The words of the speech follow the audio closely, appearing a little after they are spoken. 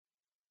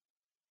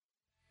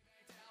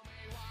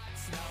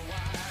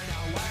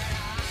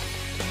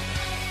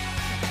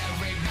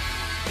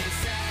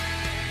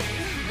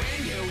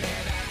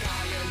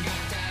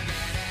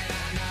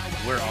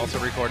we're also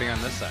recording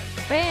on this side.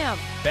 Bam!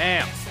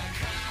 Bam!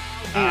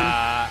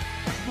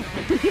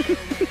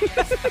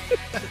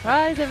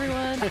 Surprise,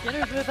 everyone!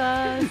 Skinner's with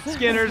us.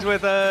 Skinner's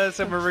with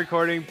us, and we're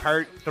recording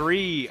part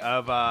 3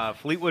 of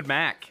Fleetwood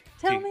Mac.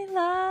 Tell me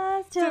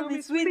lies, tell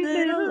me sweet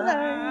little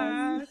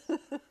lies.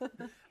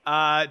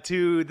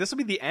 This will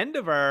be the end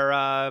of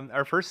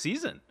our first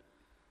season,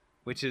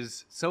 which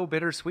is so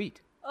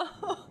bittersweet.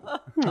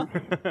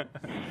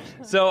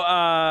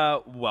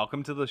 So,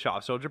 welcome to the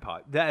Soft Soldier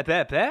Pod.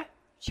 Welcome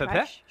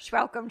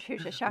to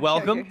the Soft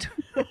Welcome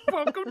Soldier.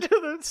 welcome to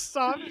the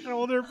Soft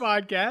Shoulder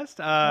Podcast.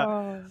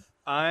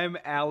 I'm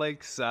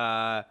Alex,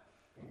 the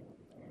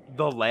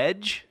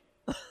Ledge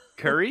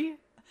Curry.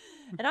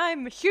 And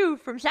I'm Sue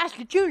from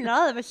Saskatoon.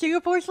 I'll have a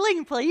Singapore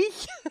sling,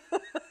 please.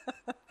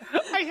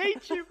 I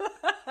hate you.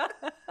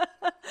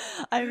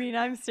 I mean,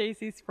 I'm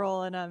Stacy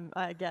Sproul, and I'm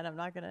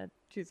not gonna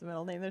choose a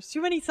middle name. There's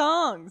too many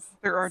songs.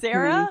 There are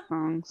Sarah? too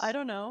many songs. I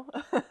don't know.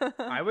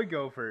 I would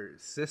go for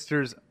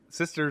Sisters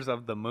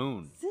of the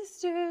Moon.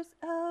 Sisters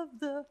of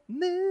the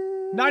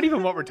Moon. Not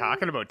even what we're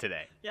talking about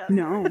today. Yes.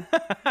 No.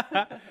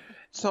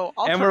 So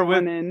I'll And throw we're with-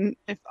 one in.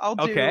 If I'll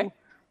do Okay.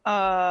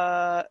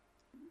 Oh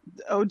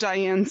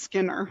Diane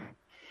Skinner.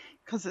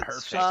 Because it's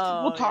Perfect.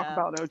 just, we'll talk yeah.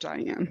 about Oh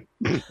Diane.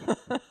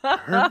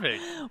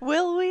 Perfect.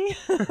 Will we?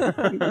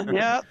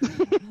 Yep.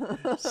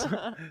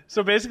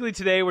 So basically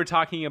today we're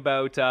talking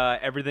about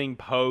everything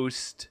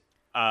post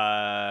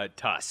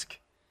Tusk.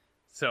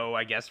 So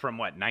I guess from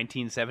what,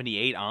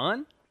 1978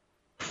 on?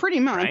 Pretty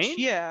much, Right?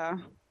 yeah.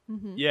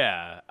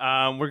 Yeah.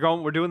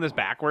 We're doing this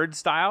backwards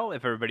style.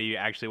 If everybody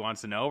actually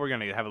wants to know, we're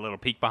gonna have a little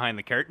peek behind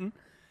the curtain.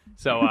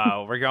 So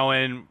we're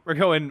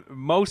going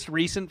most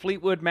recent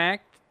Fleetwood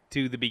Mac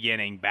to the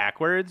beginning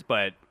backwards,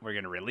 but we're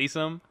gonna release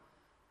them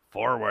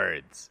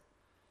forwards.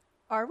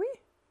 Are we?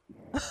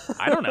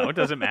 I don't know.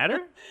 Does it matter?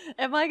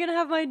 Am I gonna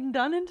have mine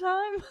done in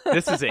time?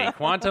 This is a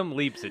quantum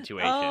leap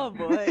situation. Oh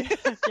boy!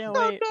 Can't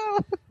wait.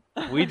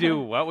 We do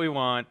what we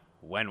want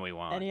when we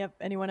want.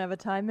 Anyone have a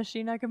time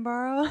machine I can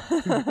borrow? Or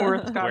Scott We're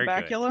good.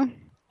 Bakula.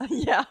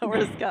 Yeah,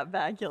 or Scott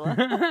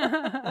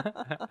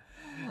Bakula.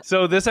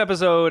 So this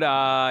episode,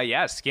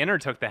 Skinner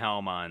took the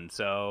helm on.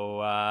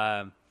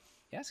 So,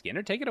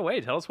 Skinner, take it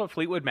away. Tell us what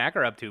Fleetwood Mac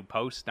are up to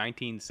post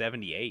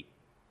 1978.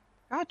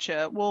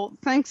 Gotcha. Well,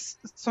 thanks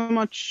so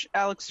much,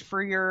 Alex,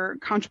 for your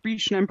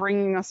contribution and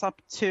bringing us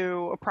up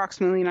to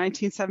approximately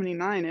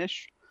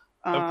 1979-ish.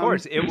 Of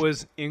course, it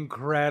was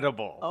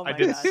incredible. Oh I my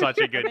did God. such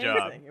a good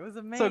job. Amazing. It was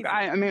amazing. So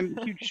I mean,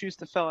 huge shoes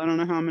to fill. I don't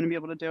know how I'm going to be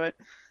able to do it.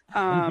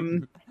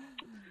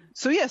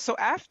 So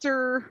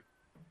after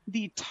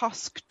the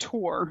Tusk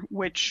tour,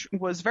 which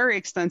was very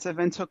extensive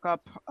and took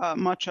up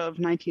much of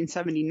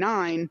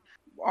 1979,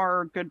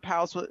 our good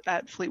pals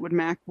at Fleetwood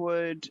Mac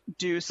would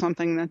do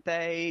something that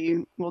they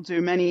will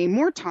do many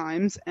more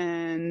times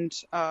and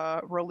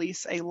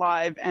release a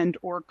live and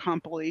or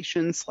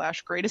compilation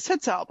 / greatest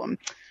hits album.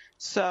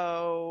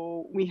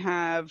 So we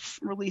have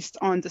released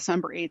on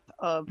December 8th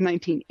of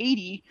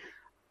 1980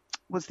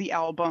 was the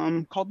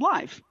album called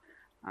Live.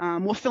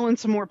 We'll fill in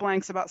some more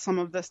blanks about some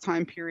of this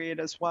time period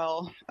as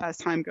well as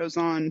time goes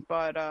on,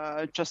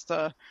 but just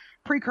a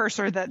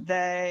precursor that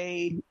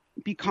they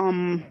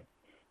become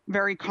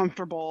very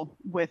comfortable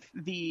with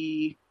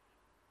the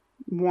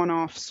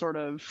one-off sort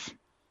of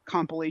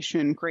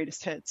compilation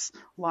greatest hits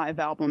live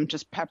album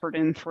just peppered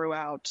in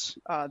throughout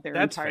their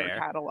That's entire fair.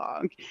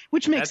 catalog,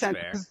 which makes That's sense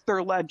fair. because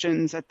they're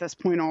legends at this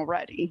point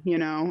already, you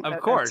know. Of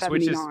course,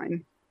 which is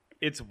 79.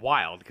 it's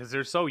wild because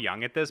they're so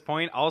young at this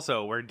point.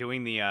 Also, we're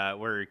doing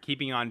we're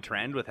keeping on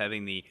trend with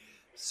having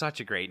such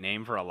a great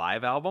name for a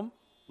live album.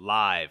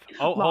 Live.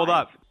 Oh, hold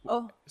Live. up.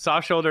 Oh,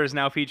 Soft Shoulder is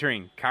now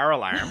featuring Car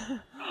Alarm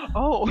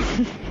Oh,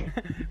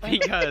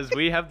 because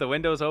we have the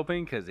windows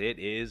open because it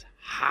is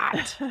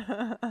hot.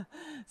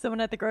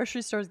 someone at the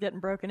grocery store is getting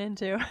broken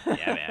into.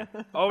 Yeah,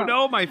 man. Oh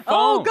no, my phone.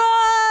 Oh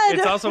God!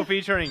 It's also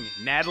featuring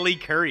Natalie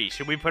Curry.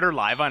 Should we put her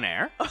live on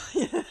air?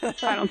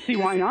 I don't see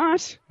why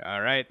not.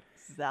 All right.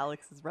 This is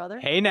Alex's brother.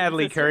 Hey,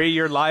 Natalie Sister. Curry,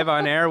 you're live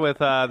on air with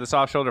the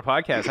Soft Shoulder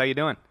Podcast. How you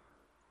doing?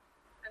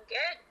 I'm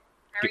good.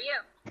 How are you?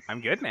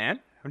 I'm good, man.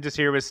 I'm just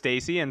here with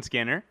Stacy and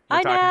Skinner. We're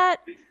Hi, talking- Nat.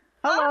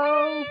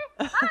 Hello.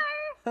 Hi.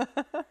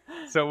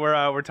 So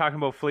we're talking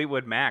about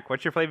Fleetwood Mac.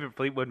 What's your favorite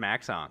Fleetwood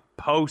Mac song?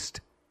 Post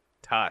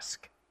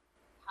Tusk.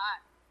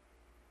 Hot.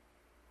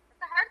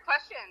 That's a hard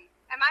question.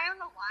 Am I on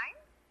the line?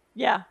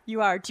 Yeah,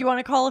 you are. Do you want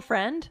to call a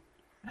friend?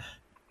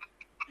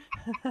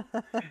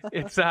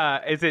 Is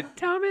it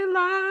Tell Me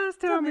Lies,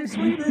 Tell Me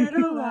Sweet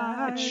Little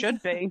Lies? It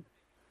should be.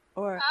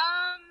 Or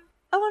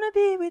I want to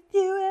be with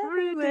you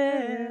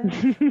everywhere.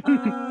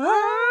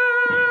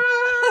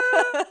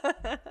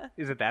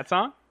 Is it that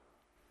song?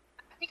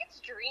 I think it's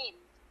Dreams.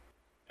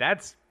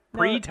 That's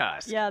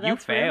pre-Tusk. Yeah, You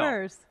that's fail.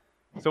 Rumors.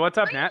 So what's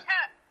up, Nat?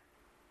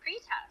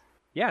 Pre-Tusk.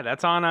 Yeah,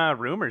 that's on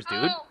Rumors, dude.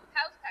 Oh,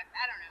 House Tusk.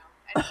 I don't know.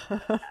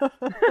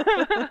 But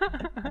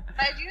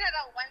I do know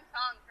that one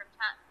song from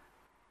Tusk.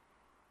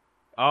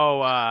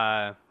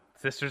 Oh,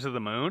 Sisters of the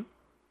Moon?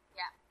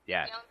 Yeah.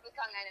 Yeah, The only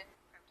song I know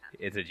from Tusk.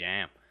 it's a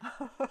jam. Oh,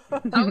 yeah, I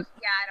don't know.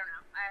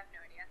 I have no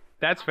idea.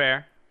 That's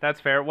fair. That's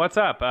fair. What's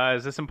up?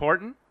 Is this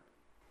important?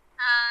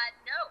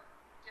 No.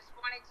 Just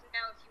wanted to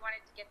know if you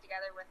wanted to get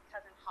together with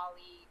Cousin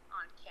Holly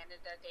on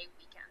Canada Day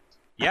weekend.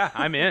 Yeah,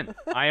 I'm in.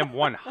 I am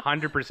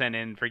 100%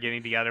 in for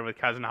getting together with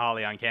Cousin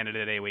Holly on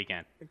Canada Day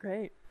weekend.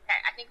 Great. Okay,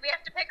 I think we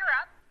have to pick her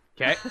up.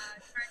 Okay.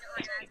 Trying to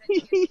organize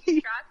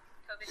a shots,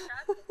 COVID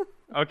shots.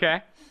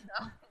 Okay.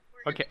 So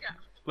we're good Okay. to go.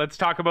 Let's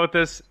talk about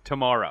this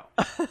tomorrow.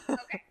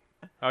 Okay.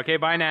 Okay,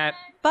 bye, Nat.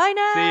 Bye,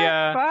 Nat. See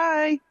ya.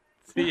 Bye.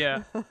 See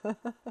ya.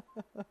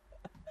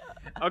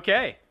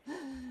 Okay.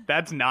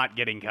 That's not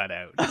getting cut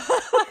out.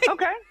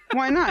 Okay.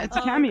 Why not? It's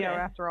a cameo Okay.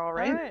 after all,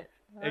 right? All right.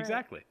 All right.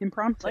 Exactly.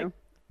 Impromptu. Like-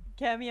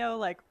 Cameo,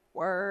 like,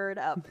 word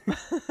up.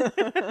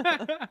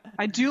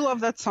 I do love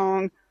that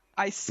song.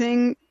 I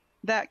sing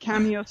that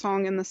cameo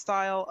song in the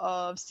style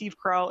of Steve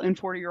Carell in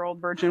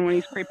 40-Year-Old Virgin when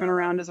he's creeping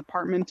around his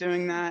apartment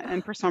doing that,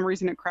 and for some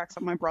reason it cracks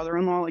up my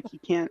brother-in-law. Like he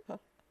can't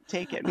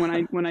take it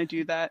when I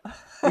do that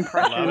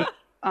impression. I love it.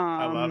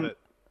 I love it.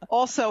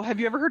 Also,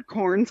 have you ever heard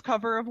Korn's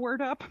cover of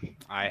Word Up?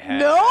 I have.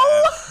 No!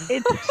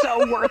 It's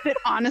so worth it,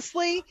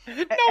 honestly. No,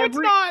 it's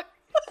not.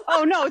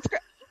 Oh no, it's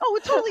great. Oh,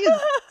 it totally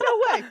is. No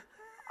way.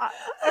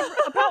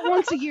 About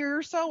once a year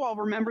or so, I'll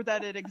remember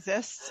that it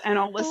exists, and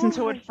I'll listen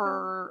to it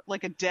for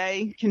like a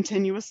day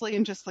continuously,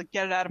 and just like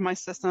get it out of my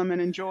system and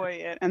enjoy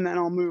it, and then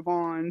I'll move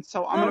on.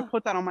 So I'm gonna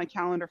put that on my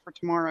calendar for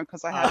tomorrow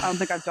because I don't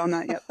think I've done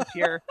that yet this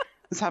year.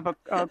 Just have a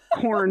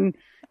Korn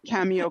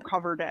cameo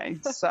cover day.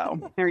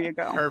 So there you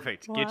go.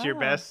 Perfect. Get your Wow.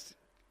 best.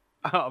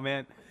 Oh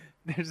man,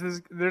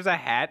 there's a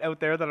hat out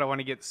there that I want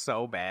to get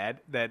so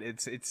bad that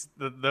it's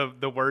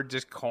the word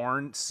just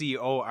corn,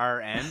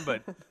 CORN,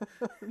 but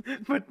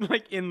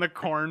like in the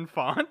corn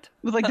font.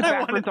 With like the I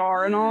wanna- backwards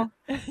R and all.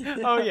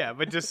 Oh yeah,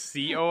 but just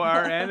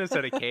CORN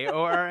instead of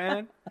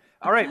KORN.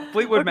 All right,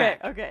 Fleetwood Okay,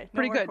 Mac. okay. No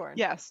Pretty more good. corn.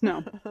 Yes.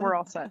 No. We're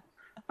all set.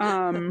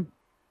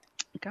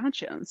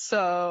 Gotcha.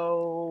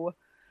 So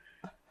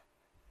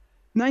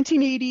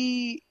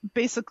 1980,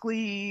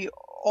 basically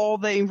all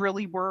they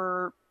really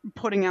were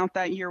putting out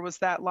that year was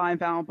that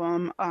live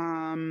album.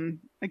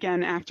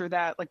 Again, after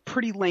that, like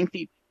pretty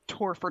lengthy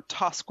tour for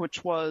Tusk,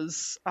 which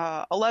was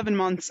 11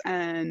 months,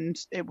 and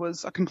it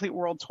was a complete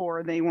world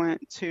tour. They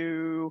went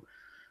to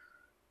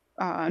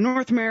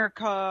North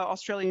America,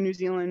 Australia, New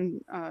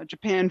Zealand,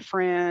 Japan,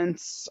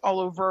 France, all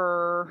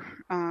over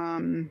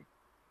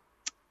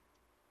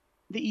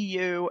the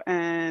EU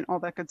and all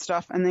that good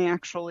stuff. And they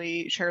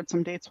actually shared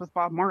some dates with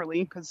Bob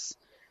Marley because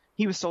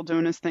he was still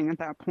doing his thing at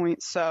that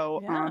point.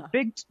 So Yeah.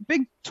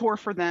 big tour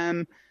for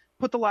them,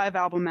 put the live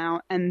album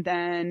out. And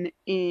then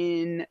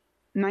in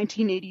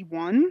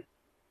 1981,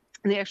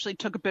 they actually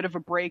took a bit of a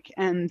break,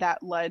 and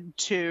that led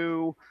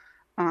to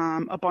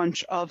a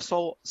bunch of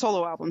solo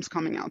albums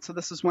coming out. So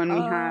this is when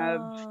we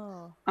have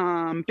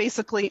Oh.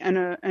 basically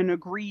an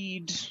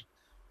agreed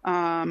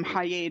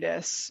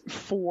hiatus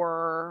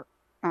for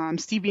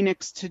Stevie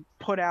Nicks to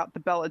put out the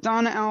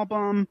Belladonna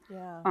album,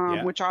 Yeah.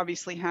 Yeah. which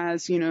obviously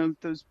has,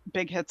 those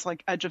big hits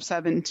like Edge of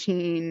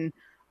 17,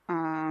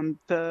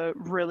 the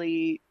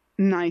really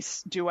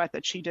nice duet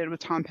that she did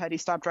with Tom Petty,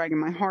 Stop Dragging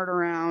My Heart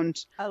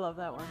Around. I love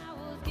that one.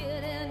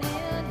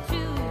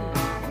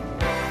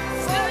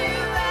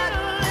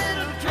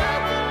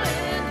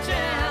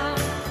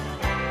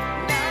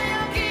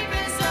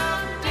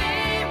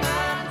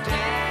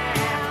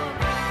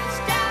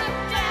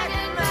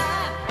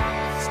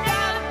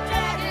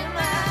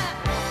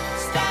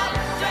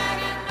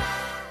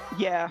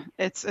 Yeah,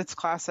 it's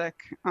classic.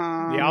 The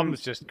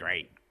album's just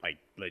great, like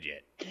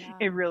legit. Yeah.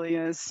 It really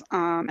is.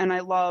 And I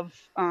love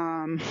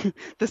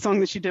the song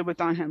that she did with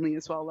Don Henley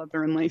as well,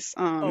 Leather and Lace.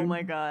 Oh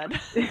my god.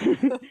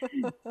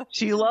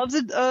 She loves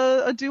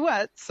a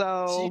duet,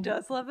 so She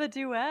does love a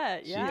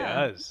duet. She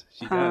Yeah. does.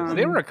 She does.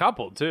 They were a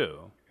couple too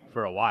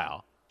for a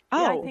while.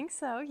 Yeah, Oh, I think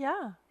so.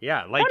 Yeah.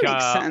 Yeah, like that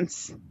makes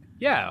sense.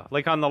 Yeah,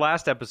 like on the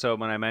last episode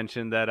when I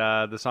mentioned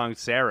that the song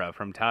Sarah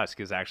from Tusk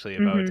is actually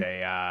about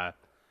a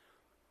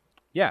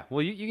yeah,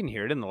 well you can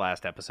hear it in the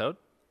last episode.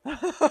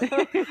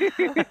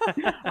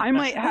 I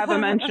might have a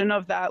mention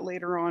of that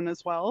later on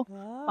as well.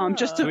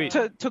 Just Sweet.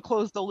 to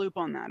close the loop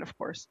on that, of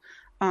course.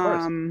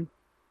 course.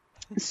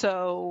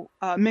 So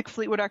Mick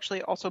Fleetwood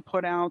actually also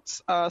put out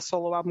a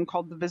solo album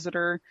called The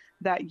Visitor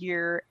that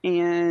year,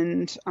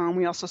 and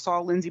we also saw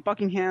Lindsey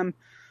Buckingham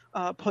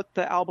put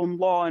the album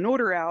Law and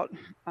Order out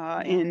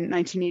in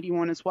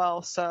 1981 as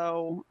well.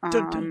 So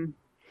Dun, dun.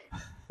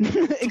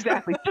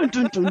 exactly. Dun,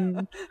 dun,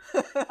 dun.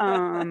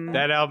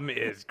 That album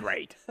is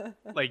great.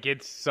 Like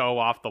it's so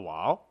off the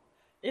wall.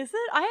 Is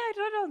it? I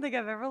don't think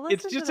I've ever listened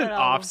It's to just that an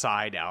album.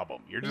 offside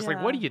album. You're just like,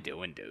 Yeah. what are you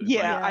doing, dude?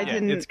 Yeah, Like, I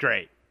didn't. It's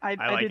great. I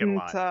like it a didn't.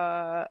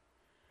 lot.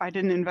 I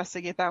didn't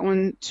investigate that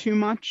one too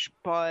much,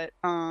 but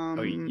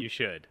Oh, you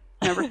should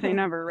never say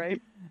never, right?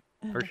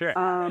 for sure.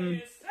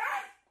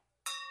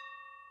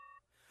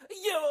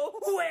 You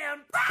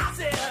win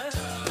prizes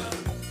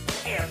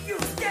if you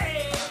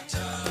stay.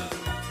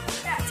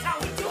 That's how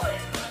we do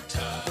it.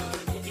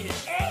 In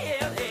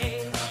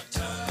LA,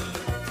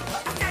 a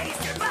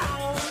tasty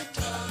bone,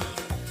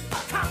 a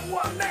come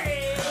one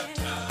man.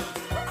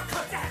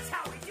 'Cause that's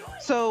how we do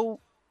it. So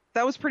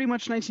that was pretty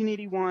much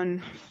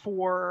 1981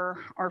 for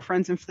our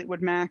friends in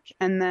Fleetwood Mac.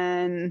 And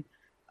then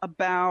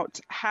about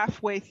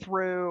halfway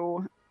through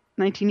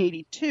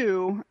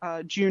 1982,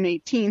 June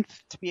 18th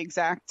to be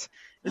exact,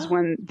 is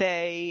when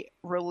they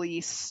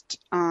released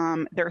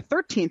their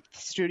 13th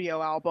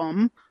studio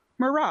album,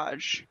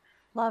 Mirage,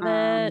 Love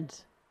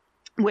it.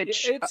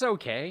 which It's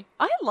okay.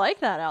 I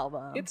like that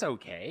album. It's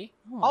okay.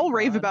 Oh my I'll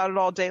rave God. about it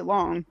all day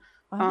long.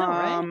 I know,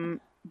 right?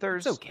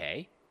 There's It's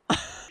okay.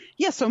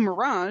 Yeah, so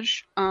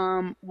Mirage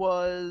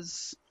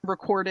was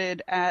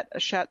recorded at a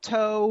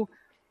chateau,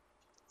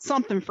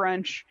 something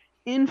French,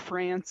 in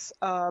France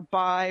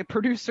by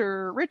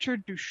producer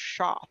Richard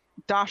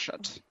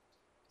Dachat.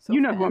 So You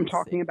know who I'm fancy.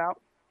 talking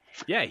about.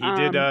 Yeah,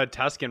 he did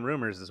Tuscan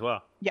Rumors as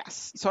well.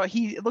 Yes, so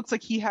it looks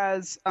like he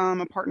has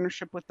a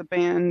partnership with the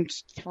band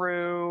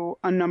through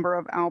a number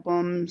of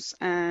albums,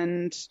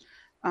 and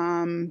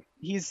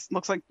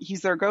looks like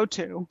he's their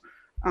go-to,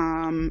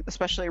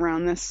 especially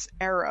around this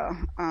era.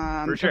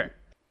 For sure.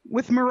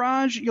 With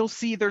Mirage, you'll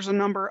see there's a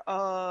number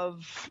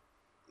of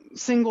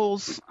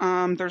singles.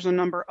 There's a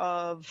number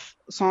of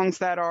songs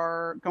that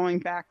are going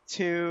back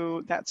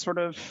to that sort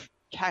of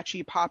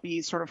catchy,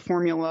 poppy sort of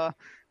formula.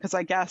 Because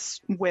I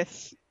guess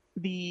with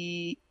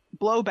the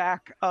blowback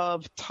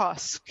of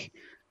Tusk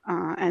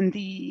and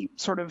the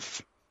sort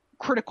of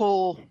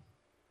critical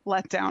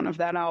letdown of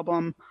that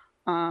album,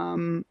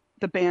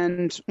 the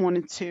band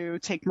wanted to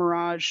take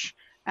Mirage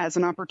as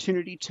an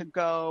opportunity to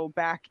go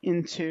back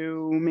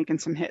into making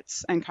some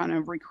hits and kind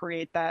of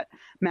recreate that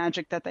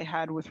magic that they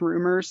had with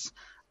Rumors.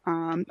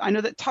 I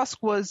know that Tusk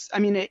was, I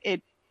mean,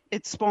 it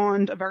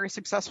spawned a very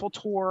successful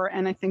tour,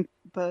 and I think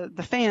the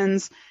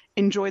fans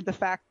enjoyed the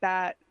fact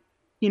that,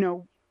 you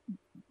know,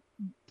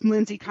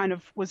 Lindsay kind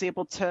of was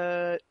able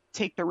to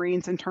take the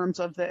reins in terms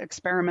of the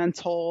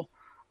experimental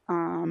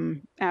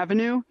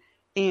avenue,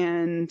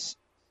 and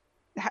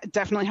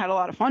definitely had a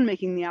lot of fun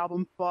making the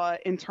album.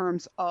 But in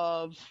terms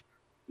of,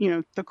 you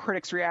know, the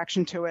critics'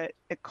 reaction to it,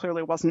 it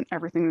clearly wasn't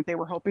everything that they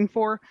were hoping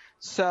for.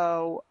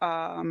 So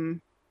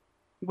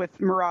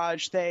with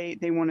Mirage, they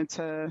wanted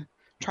to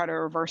try to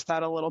reverse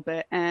that a little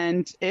bit,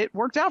 and it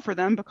worked out for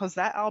them because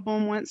that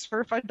album went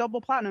certified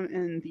double platinum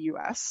in the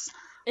US.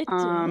 It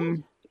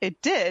did.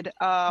 It did,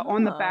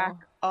 on the Oh. back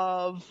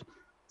of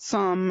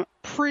some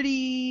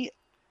pretty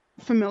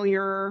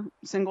familiar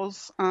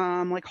singles,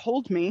 like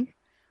Hold Me,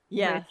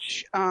 Yes.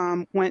 which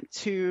went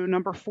to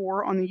number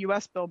 4 on the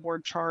US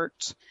Billboard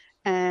chart.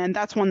 And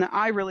that's one that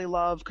I really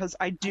love because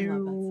I love that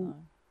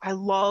song. I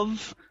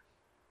love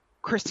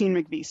Christine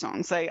McVie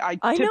songs. I I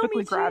know,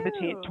 typically me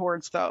gravitate too.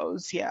 towards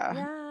those. Yeah.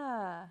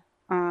 Yeah.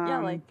 Um,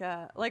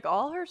 Yeah, like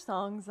all her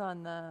songs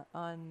on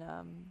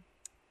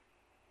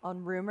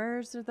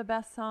Rumors are the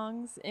best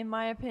songs in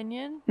my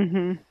opinion.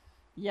 mhm.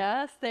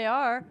 Yes, they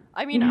are.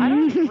 I mean, I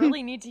don't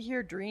really need to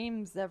hear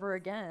Dreams ever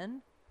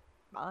again,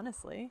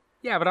 honestly.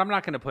 Yeah, but I'm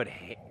not going to put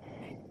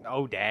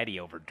Oh Daddy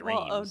over Dreams.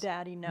 Well, Oh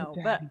Daddy, no.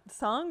 Oh, But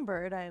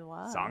Songbird, I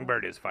love.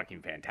 Songbird is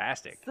fucking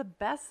fantastic. It's the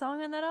best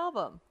song on that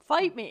album.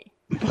 Fight me.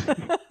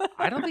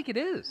 I don't think it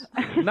is.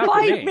 Not for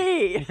Fight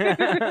me. me.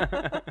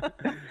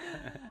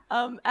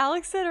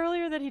 Alex said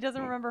earlier that he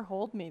doesn't remember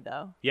Hold Me,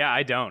 though. Yeah,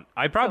 I don't.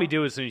 I probably So-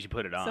 do as soon as you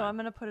put it on. So I'm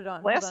going to put it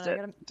on. Blast Hold on, I it.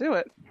 gotta Do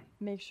it.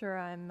 make sure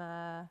I'm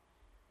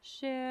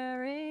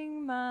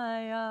sharing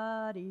my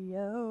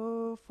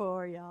audio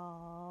for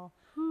y'all.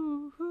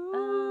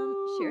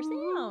 Share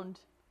sound.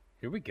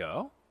 Here we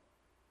go.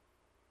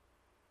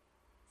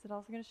 Is it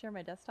also going to share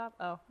my desktop?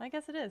 Oh, I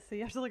guess it is. So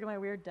you have to look at my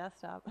weird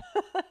desktop.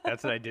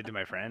 That's what I did to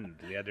my friend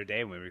the other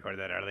day when we recorded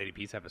that Our Lady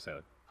Peace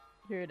episode.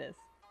 Here it is.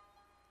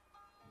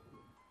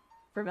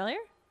 Familiar?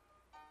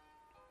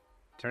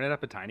 Turn it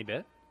up a tiny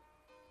bit.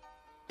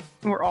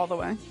 We're all the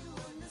way.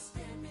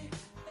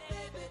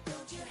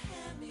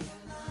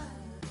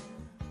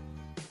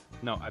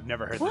 No, I've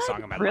never heard What? this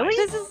song in my Really?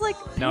 life. This is like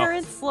No.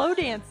 parents slow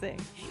dancing,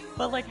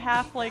 but like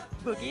half like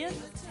boogieing.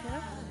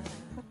 Yeah.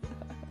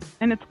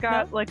 And it's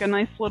got like a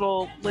nice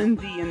little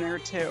Lindsay in there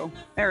too.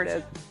 There it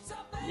is.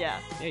 Yeah.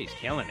 Yeah, he's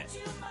killing it.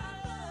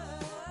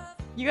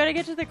 You got to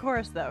get to the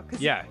chorus though,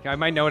 because Yeah, I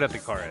might know it at the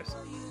chorus.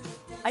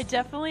 I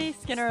definitely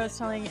Skinner was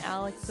telling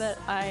Alex that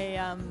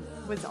I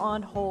was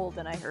on hold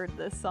and I heard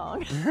this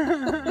song.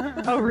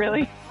 Oh,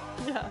 really?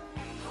 Yeah.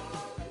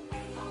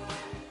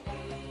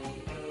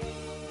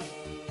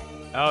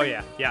 Oh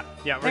yeah, yeah,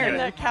 yeah. We're There it good.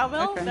 That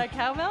cowbell? Okay. That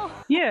cowbell?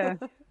 Yeah.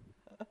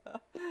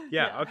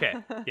 Yeah, okay,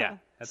 yeah.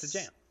 That's a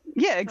jam.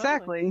 Yeah,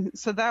 exactly.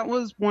 So that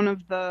was one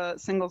of the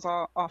singles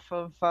off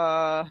of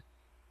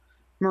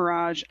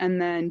Mirage,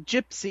 and then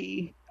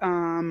Gypsy,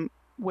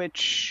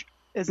 which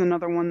is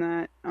another one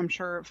that I'm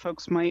sure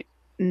folks might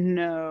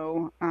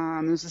know.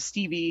 It was a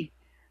Stevie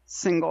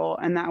single,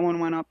 and that one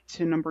went up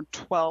to number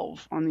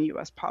 12 on the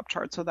US pop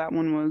chart. So that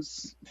one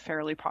was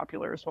fairly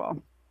popular as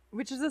well.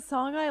 Which is a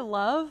song I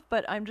love,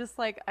 but I'm just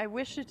like, I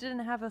wish it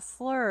didn't have a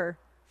slur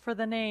for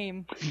the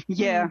name.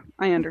 Yeah,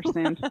 I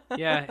understand.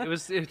 Yeah,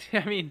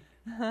 I mean,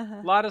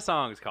 a lot of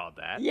songs called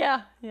that.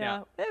 Yeah.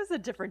 Yeah. It was a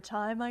different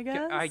time, I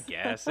guess. I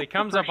guess. It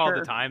comes For up all the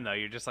sure. time, though.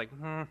 You're just like,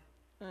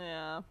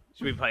 Yeah.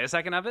 should we play a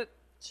second of it?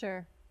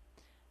 Sure.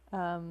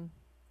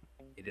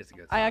 It is a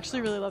good song. I actually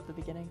though. really love the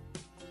beginning.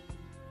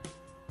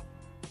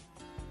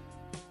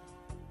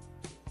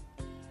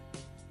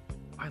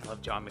 I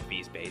love John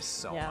McVie's bass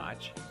so Yeah.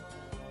 much.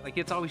 Like,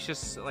 it's always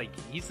just, like,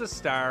 he's the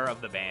star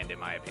of the band, in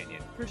my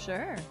opinion. For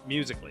sure.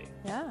 Musically.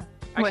 Yeah.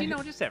 Actually, Wait.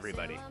 no, just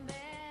everybody.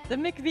 The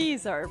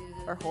McVies are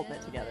holding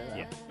it together though.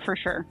 Yeah. For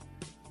sure.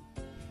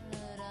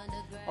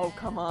 Oh,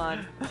 come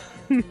on.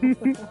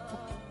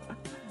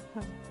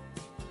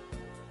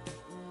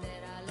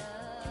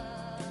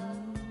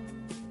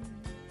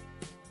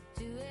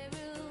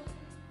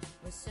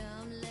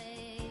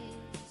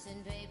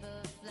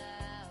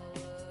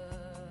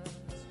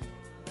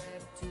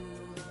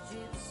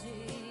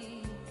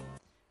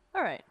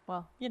 All right.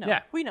 Well, you know,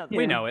 Yeah. we know.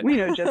 We know it. We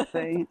know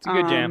Gypsy. It's a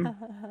good jam.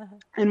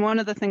 And one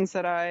of the things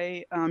that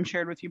I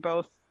shared with you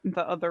both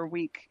the other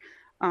week,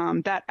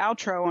 that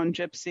outro on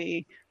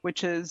Gypsy,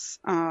 which is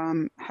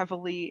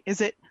heavily, is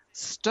it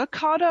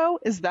staccato?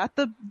 Is that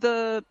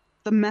the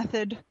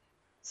method?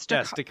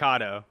 Yeah,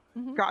 staccato.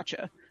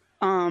 Gotcha.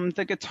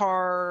 The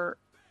guitar,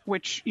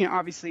 which, you know,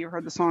 obviously you've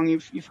heard the song,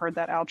 you've heard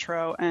that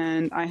outro,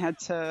 and I had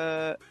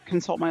to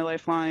consult my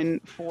lifeline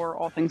for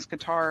all things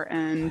guitar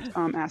and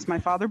ask my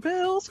father,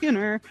 Bill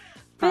Skinner.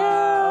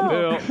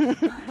 Bill.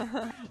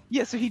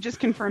 Yeah, so he just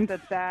confirmed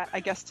that I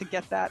guess to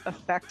get that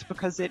effect,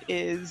 because it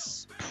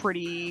is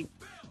pretty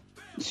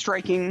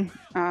striking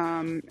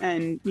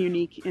and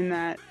unique in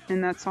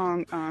that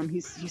song.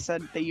 He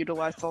said they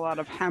utilized a lot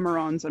of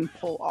hammer-ons and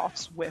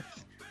pull-offs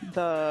with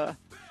the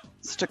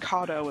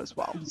staccato as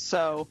well.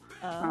 So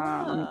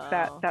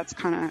that's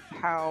kind of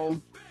how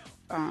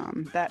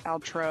that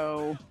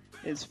outro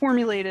is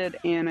formulated,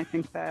 and I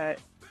think that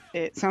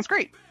it sounds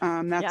great.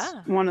 That's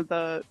Yeah. one of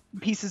the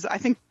pieces, I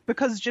think,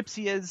 because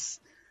Gypsy is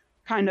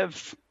kind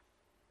of,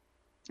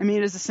 I mean,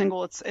 it is a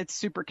single, it's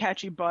super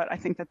catchy, but I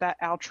think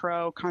that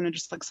outro kind of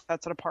just like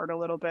sets it apart a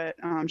little bit.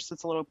 Just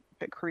it's a little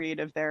bit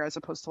creative there, as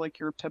opposed to like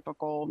your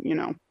typical, you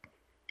know,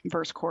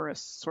 verse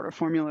chorus sort of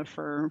formula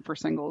for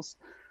singles.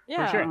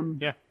 Yeah. For sure.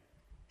 Yeah.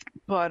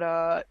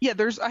 But yeah,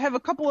 I have a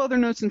couple other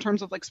notes in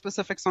terms of like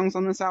specific songs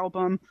on this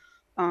album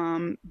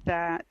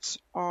that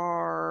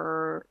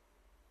are.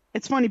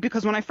 It's funny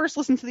because when I first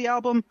listened to the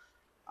album,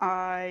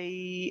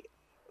 I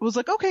was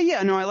like, okay,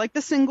 yeah, no, I like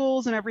the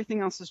singles and everything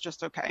else is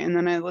just okay. And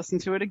then I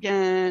listened to it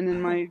again,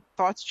 and my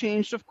thoughts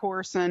changed, of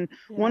course. And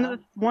one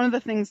of the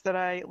things that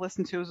I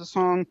listened to is a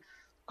song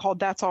called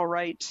 "That's All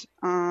Right,"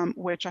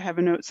 which I have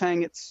a note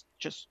saying it's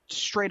just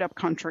straight up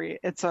country.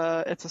 It's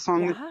a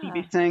song that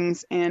Stevie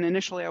sings, and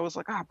initially I was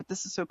like, but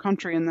this is so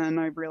country, and then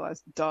I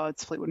realized, duh,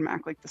 it's Fleetwood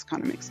Mac. Like, this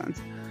kind of makes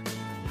sense.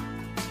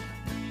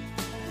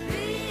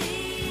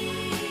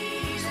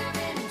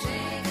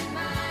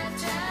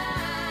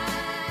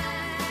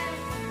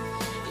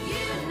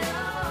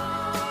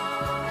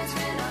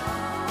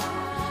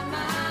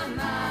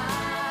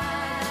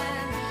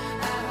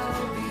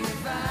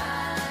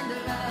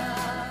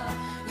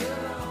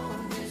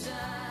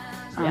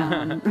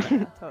 Yeah,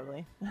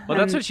 totally. Well,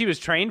 that's what she was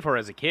trained for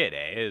as a kid,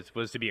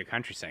 was to be a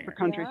country singer.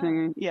 Country Yeah.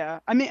 singing, yeah.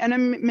 I mean, and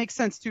it makes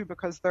sense too,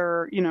 because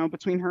they're, you know,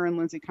 between her and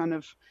Lindsay kind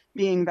of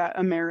being that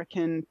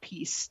American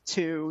piece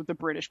to the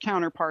British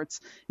counterparts,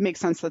 it makes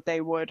sense that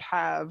they would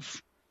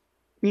have,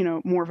 you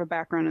know, more of a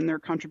background, and their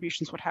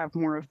contributions would have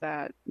more of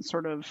that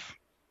sort of,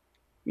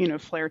 you know,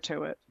 flair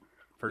to it.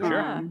 For sure.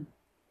 Yeah.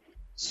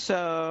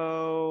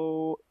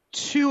 So,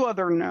 two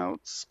other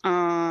notes.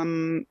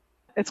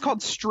 It's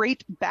called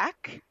 "Straight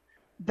Back."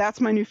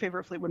 That's my new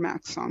favorite Fleetwood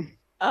Mac song.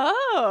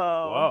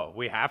 Oh. Whoa,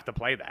 we have to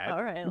play that.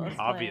 All right, let's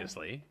play.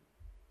 Obviously.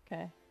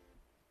 Okay.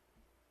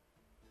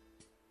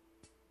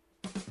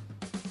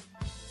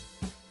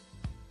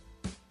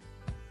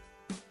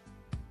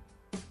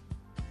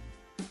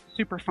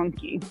 Super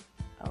funky.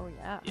 Oh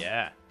yeah.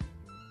 Yeah.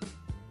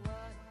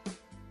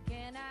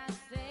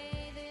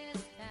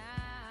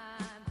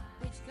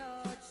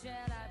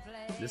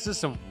 This is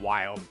some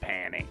wild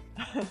panning.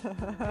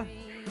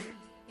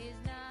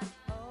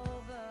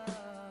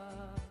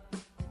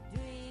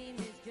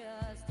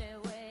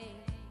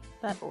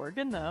 That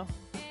organ though.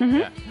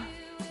 Yeah.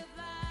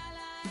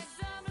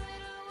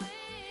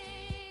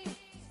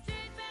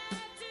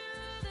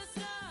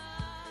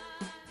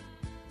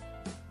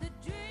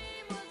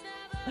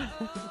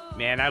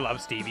 Man, I love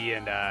Stevie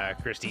and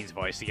Christine's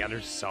voice together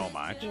so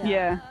much.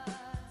 Yeah.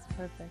 It's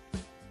perfect.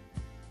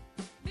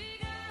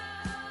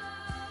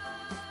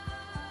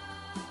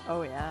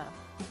 Oh yeah.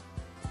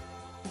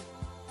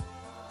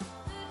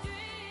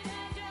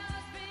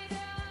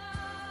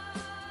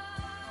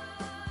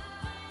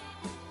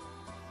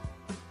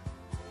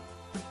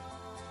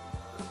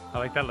 I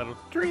like that little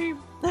dream.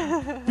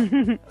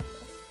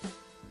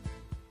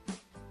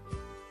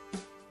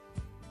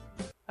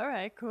 All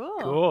right, cool.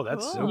 Cool,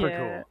 that's super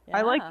Yeah. cool.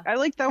 I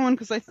like that one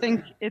because I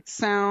think it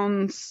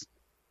sounds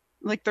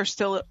like they're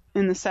still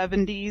in the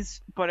 70s,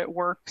 but it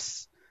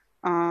works.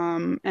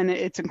 And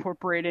it's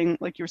incorporating,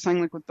 like you were saying,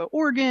 like with the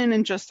organ,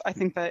 and just I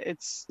think that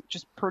it's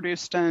just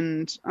produced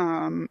and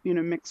you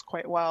know, mixed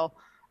quite well.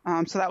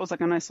 So that was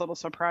like a nice little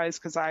surprise,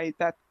 because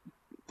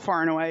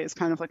far and away is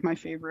kind of like my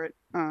favorite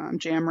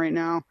jam right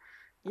now.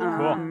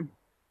 Yeah. Um,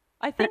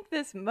 I think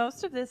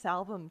most of this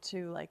album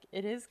too, like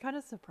it is kind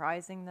of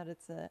surprising that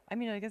I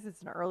mean, I guess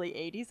it's an early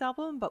 80s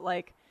album, but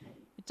like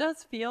it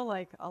does feel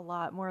like a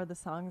lot more of the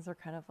songs are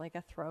kind of like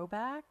a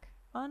throwback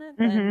on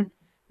it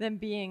than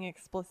being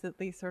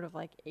explicitly sort of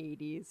like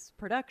 80s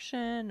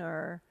production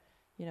or,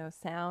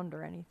 sound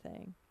or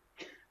anything.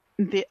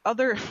 The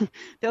other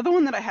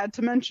one that I had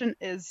to mention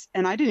is,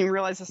 and I didn't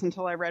realize this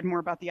until I read more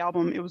about the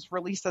album, it was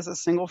released as a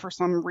single for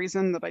some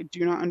reason that I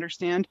do not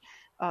understand.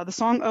 The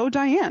song "Oh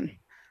Diane."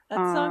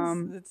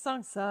 That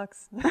song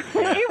sucks. It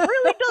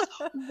really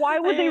does. Why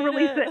would they hate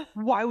release it. it?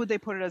 Why would they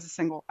put it as a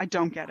single? I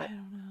don't get it.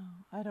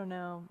 I don't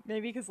know.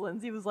 Maybe because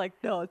Lindsay was like,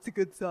 "No, it's a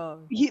good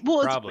song."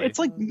 Probably. It's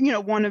like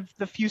one of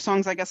the few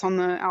songs I guess on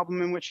the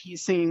album in which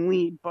he's singing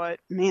lead.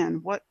 But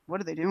man, what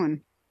are they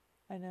doing?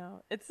 I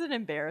know. It's an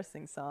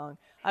embarrassing song.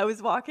 I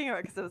was walking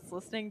around because I was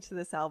listening to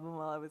this album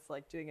while I was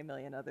like doing a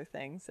million other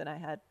things, and I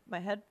had my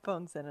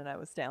headphones in and I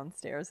was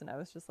downstairs and I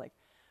was just like,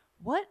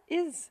 what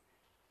is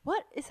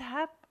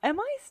am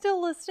I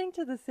still listening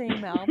to the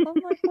same album?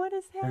 Like, what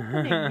is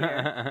happening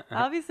here?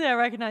 Obviously I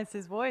recognized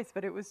his voice,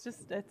 but it was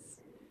just it's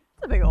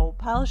a big old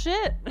pile of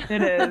shit.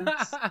 It is.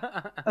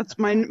 That's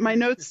my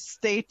notes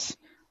state.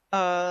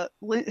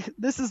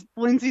 This is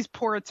Lindsay's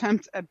poor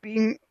attempt at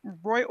being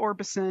Roy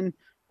Orbison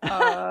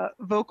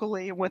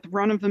vocally with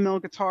run-of-the-mill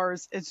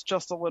guitars. It's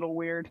just a little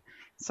weird.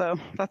 So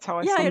that's how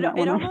I sum that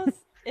one up.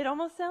 It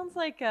almost sounds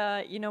like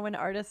when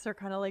artists are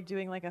kind of like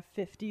doing like a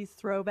 50s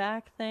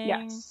throwback thing.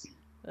 Yes.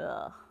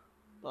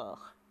 Ugh.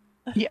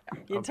 Yeah.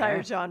 The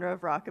entire genre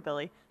of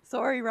rockabilly.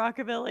 Sorry,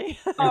 rockabilly.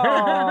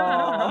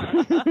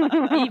 Oh.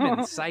 Even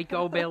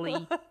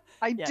psychobilly.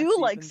 I Yes, do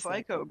like even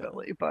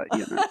Psychobilly, but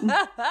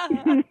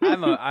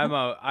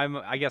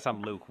I guess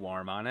I'm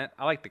lukewarm on it.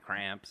 I like the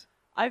Cramps.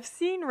 I've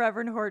seen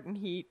Reverend Horton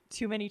Heat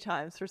too many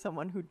times for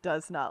someone who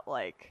does not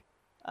like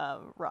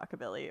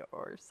rockabilly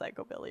or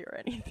psychobilly or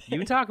anything.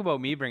 You talk about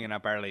me bringing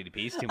up Our Lady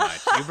Peace too much.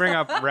 You bring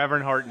up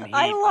Reverend Horton Heat.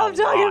 I love a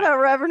talking lot. about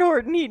Reverend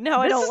Horton Heat.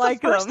 Now I don't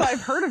like This is the first them.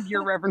 I've heard of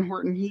your Reverend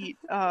Horton Heat.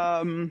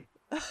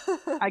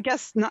 I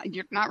guess not.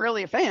 You're not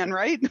really a fan,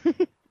 right?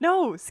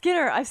 No,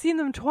 Skinner, I've seen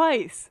them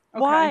twice. Okay.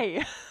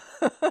 Why?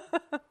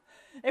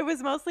 It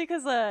was mostly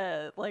because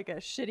a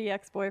shitty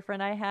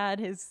ex-boyfriend I had,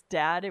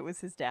 it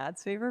was his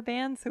dad's favorite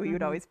band, so he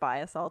would always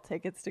buy us all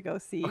tickets to go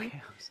see.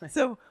 Okay, I was like-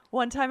 So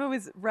one time it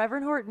was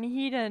Reverend Horton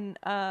Heat and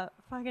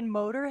fucking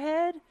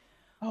Motorhead.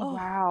 Oh,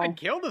 wow. I'd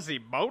kill to see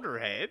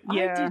Motorhead.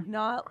 Yeah. I did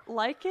not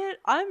like it.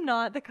 I'm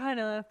not the kind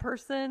of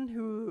person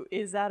who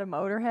is at a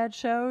Motorhead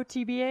show,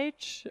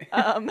 TBH.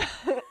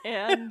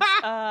 And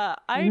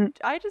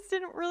I just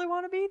didn't really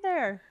want to be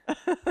there.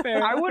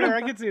 Fair. I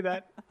I could see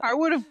that. I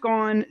would have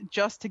gone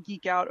just to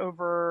geek out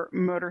over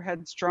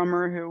Motorhead's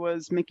drummer, who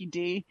was Mickey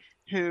D,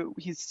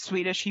 he's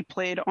Swedish. He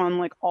played on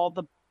like all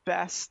the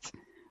best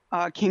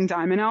King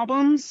Diamond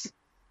albums.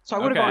 So I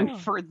would have Okay. gone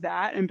for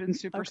that and been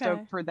super Okay.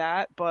 stoked for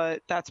that,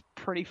 but that's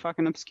pretty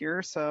fucking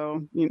obscure.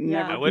 So you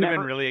Yeah. never. I would have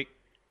never- been really,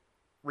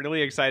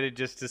 really excited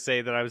just to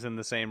say that I was in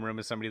the same room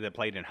as somebody that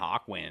played in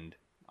Hawkwind.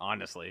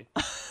 Honestly.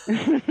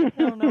 I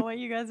don't know what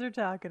you guys are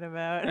talking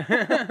about.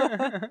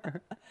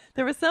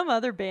 There was some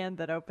other band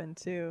that opened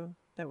too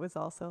that was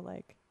also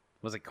like,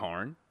 Was it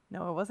Korn?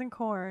 no, it wasn't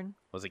Korn.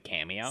 Was it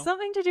Cameo?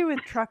 Something to do with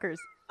truckers.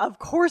 Of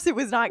course it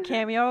was not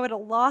Cameo. I would have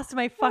lost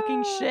my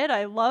fucking shit.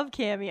 I love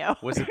Cameo.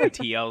 Was it the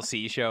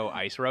TLC show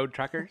Ice Road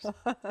Truckers?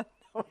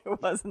 No,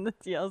 it wasn't the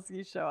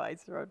TLC show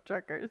Ice Road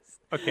Truckers.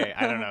 Okay,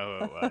 I don't know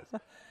who it was.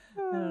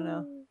 I don't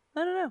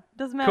know.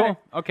 Doesn't matter.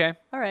 Cool. Okay.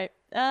 All right.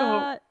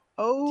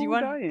 Oh, Do you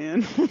want-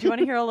 Diane. Do you want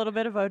to hear a little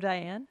bit of Oh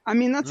Diane? I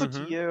mean, that's up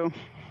Mm-hmm. to you.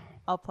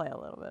 I'll play a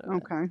little bit of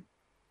it. Okay.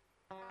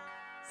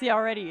 See,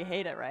 already you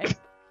hate it, right?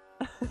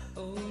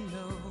 Oh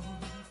no,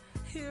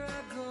 here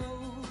I go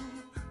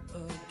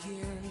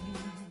again,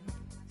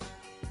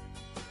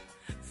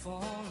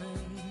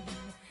 falling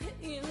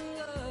in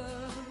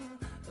love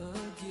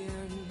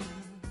again.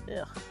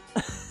 Ugh.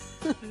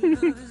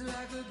 Love is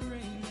like a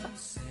grain of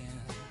sand,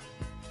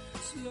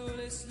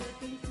 slowly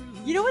slipping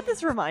through. You know what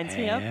this reminds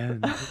me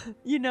And of?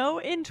 You know,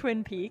 in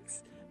Twin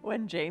Peaks,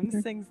 when James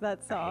sings that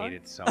I song. hate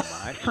it so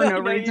much. For no I know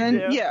you reason.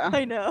 do. Yeah.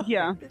 I know.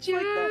 Yeah. It's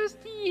like that.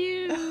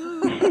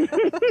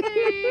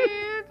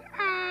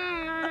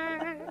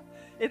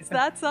 It's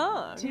that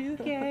song.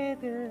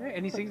 Together.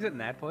 And he sings it in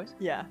that voice.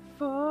 Yeah.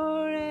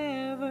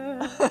 Forever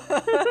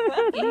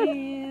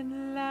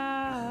in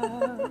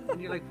love.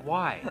 And you're like,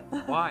 why?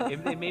 Why?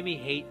 It made me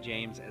hate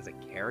James as a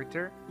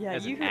character, Yeah,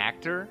 as you an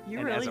actor, You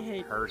and really as a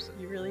hate person.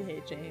 You really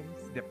hate James.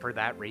 For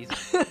that reason.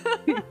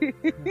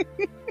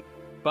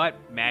 But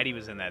Maddie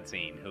was in that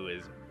scene, who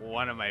is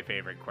one of my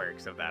favorite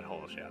quirks of that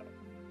whole show.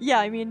 Yeah,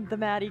 I mean the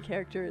Maddie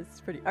character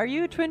is pretty. Are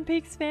you a Twin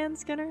Peaks fan,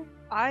 Skinner?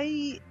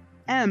 I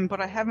am, but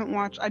I haven't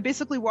watched. I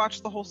basically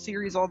watched the whole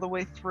series all the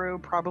way through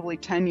probably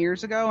 10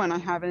 years ago, and I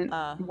haven't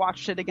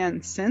watched it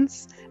again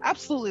since.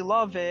 Absolutely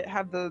love it.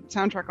 Have the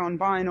soundtrack on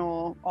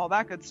vinyl, all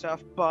that good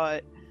stuff,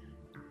 but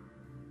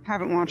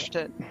haven't watched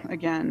it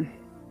again.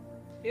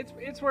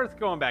 It's worth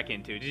going back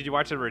into. Did you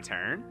watch The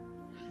Return?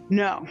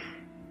 No,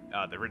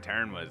 The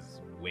Return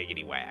was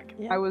wiggity whack.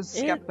 Yeah, I was it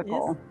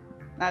skeptical, is-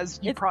 as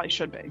you it's- probably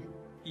should be.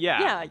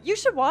 Yeah, you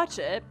should watch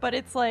it, but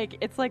it's like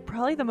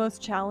probably the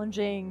most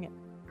challenging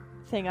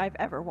thing I've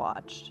ever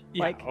watched.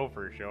 Yeah, Like oh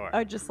for sure.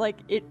 I just like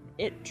it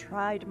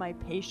tried my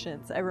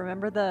patience. I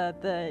remember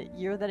the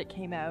year that it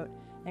came out,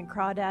 and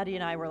Crawdaddy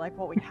and I were like,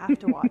 well, we have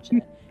to watch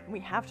it. And we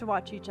have to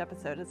watch each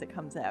episode as it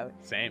comes out.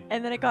 Same.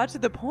 And then it got to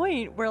the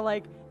point where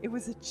like it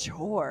was a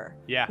chore.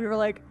 Yeah. We were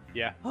like,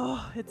 Yeah.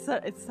 oh, it's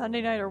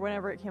Sunday night or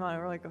whenever it came on.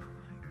 And we're like, oh,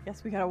 I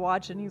guess we gotta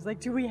watch it. And he was like,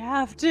 do we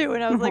have to?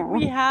 And I was like,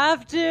 we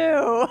have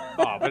to.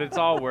 Oh, but it's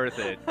all worth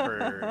it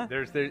for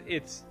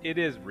it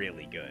is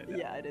really good.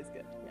 Yeah, it is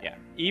good. Yeah.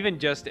 Even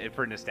just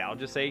for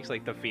nostalgia's sakes,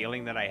 like the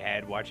feeling that I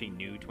had watching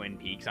new Twin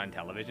Peaks on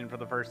television for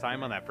the first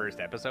time on that first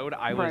episode,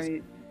 I was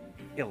Right.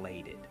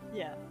 elated.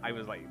 Yeah. I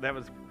was like, that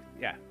was,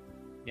 yeah.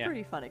 Yeah.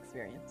 Pretty fun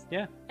experience.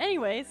 Yeah.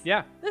 Anyways,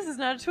 Yeah, this is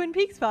not a Twin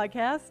Peaks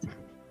podcast.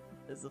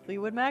 This is a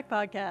Fleetwood Mac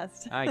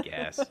podcast. I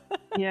guess.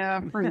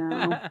 Yeah, for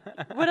now.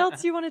 What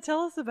else do you want to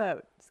tell us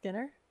about,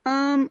 Skinner?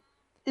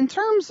 In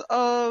terms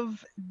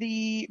of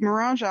the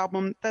Mirage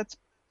album, that's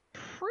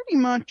pretty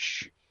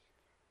much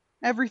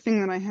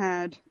everything that I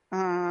had.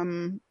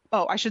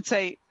 I should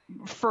say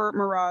for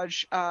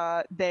Mirage,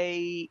 I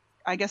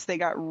guess they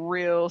got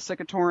real sick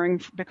of touring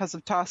because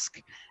of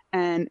Tusk,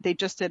 and they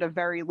just did a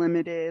very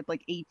limited,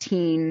 like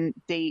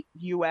 18-date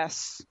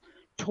U.S.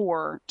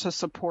 tour to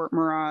support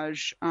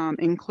Mirage,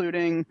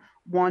 including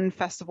one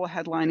festival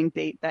headlining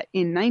date that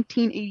in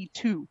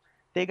 1982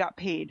 they got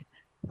paid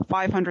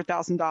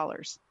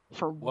 $500,000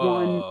 for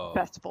Whoa. one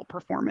festival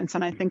performance,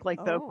 and I think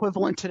like the Oh.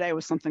 equivalent today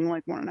was something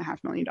like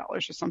 $1.5 million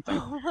or something.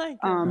 Oh my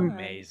god.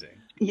 Amazing.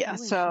 Yeah,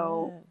 Holy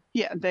so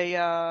shit.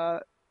 yeah,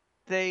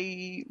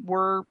 they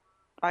were,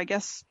 I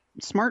guess,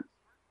 smart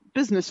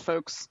business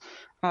folks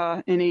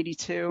in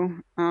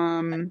 '82.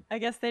 I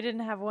guess they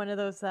didn't have one of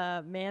those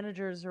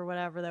managers or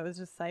whatever that was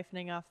just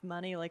siphoning off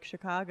money like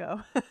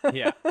Chicago.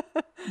 Yeah.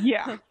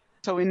 Yeah.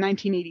 So in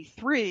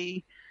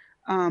 1983,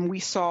 we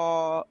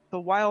saw the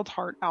Wild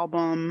Heart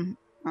album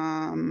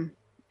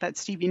that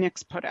Stevie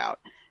Nicks put out.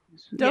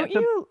 Don't Yeah,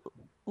 you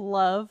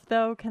love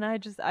though?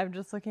 I'm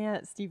just looking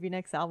at Stevie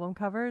Nicks album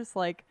covers.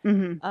 Like,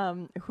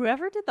 Mhm.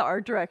 whoever did the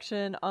art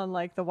direction on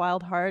like the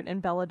Wild Heart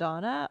and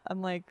Belladonna,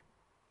 I'm like,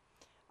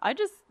 I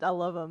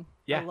love them.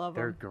 Yeah, I love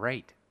they're them.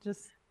 great.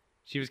 Just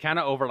She was kind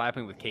of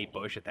overlapping with Kate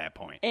Bush at that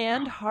point.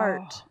 and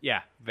Heart.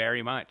 Yeah,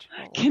 very much.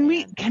 Oh, Can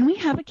man. we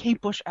have a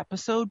Kate Bush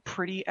episode,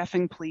 pretty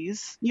effing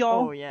please,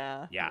 y'all? Oh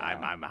yeah. Yeah,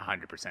 I'm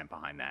 100%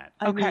 behind that.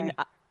 I Okay. mean,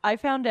 I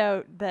found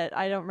out that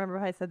I don't remember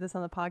if I said this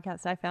on the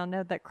podcast. I found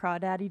out that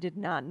Crawdaddy did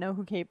not know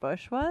who Kate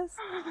Bush was,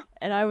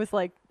 and I was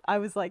like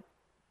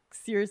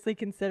seriously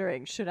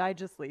considering, should I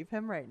just leave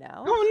him right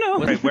now? Oh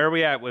no. Okay, where are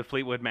we at with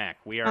Fleetwood Mac?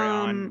 We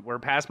are we're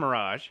past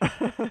Mirage.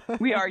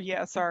 We are,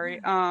 yeah, sorry.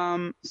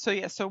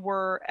 So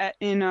we're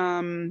in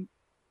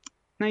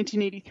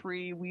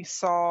 1983. We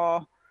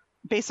saw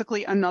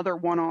basically another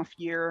one-off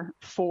year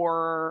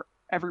for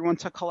everyone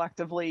to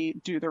collectively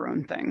do their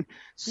own thing.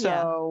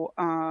 So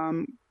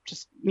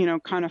just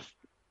kind of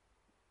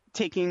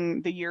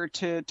taking the year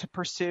to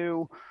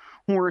pursue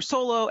more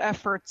solo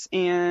efforts,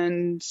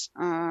 and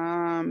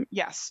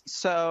yes,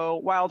 so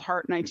Wild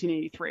Heart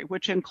 1983,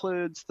 which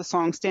includes the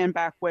song Stand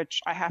Back,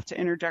 which I have to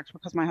interject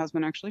because my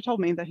husband actually told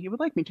me that he would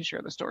like me to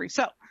share the story.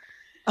 So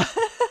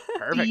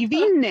Perfect.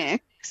 Stevie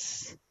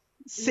Nicks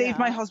saved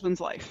my Yeah. husband's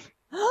life.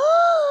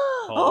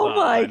 Oh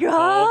my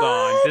god! Hold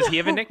on. Does he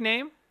have a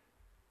nickname?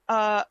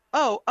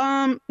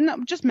 No,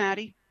 just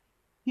Maddie.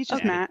 He's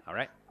just Maddie. Matt. All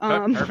right.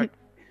 Um, Good, perfect.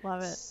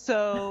 Love it.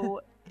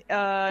 So,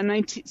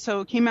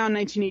 so it came out in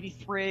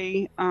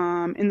 1983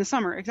 in the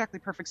summer. Exactly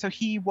perfect. So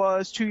he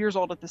was 2 years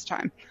old at this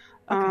time.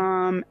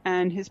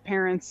 And his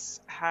parents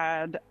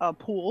had a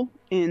pool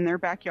in their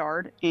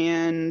backyard,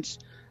 and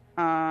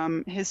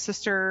his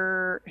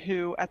sister,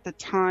 who at the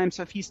time,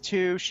 so if he's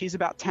 2, she's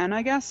about 10,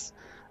 I guess.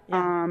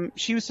 Yeah.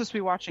 She was supposed to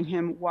be watching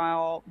him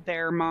while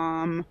their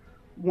mom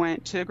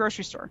went to the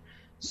grocery store.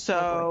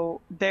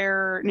 So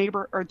their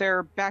neighbor or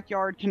their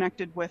backyard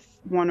connected with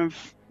one of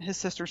his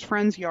sister's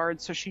friend's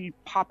yards. So she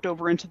popped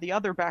over into the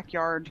other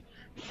backyard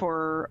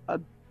for a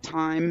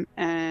time,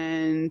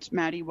 and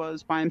Maddie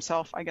was by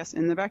himself, I guess,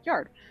 in the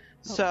backyard.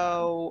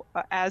 So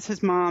as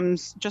his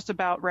mom's just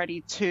about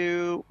ready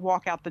to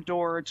walk out the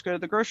door to go to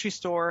the grocery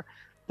store,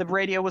 the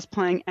radio was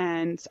playing,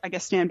 and I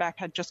guess Stand Back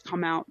had just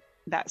come out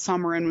that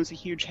summer and was a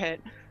huge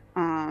hit.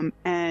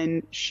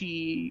 And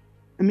she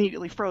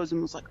immediately froze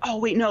and was like, oh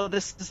wait, no,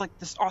 this is like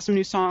this awesome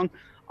new song.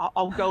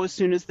 I'll go as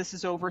soon as this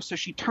is over. So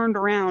she turned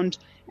around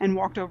and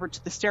walked over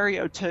to the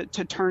stereo to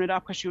turn it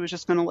up, because she was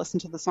just going to listen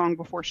to the song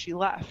before she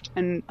left.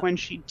 And when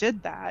she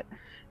did that,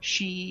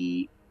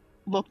 she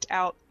looked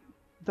out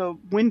the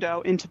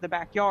window into the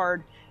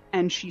backyard,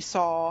 and she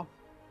saw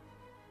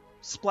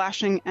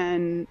splashing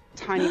and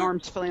tiny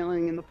arms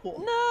flailing in the pool.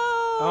 No.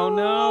 Oh,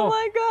 no. Oh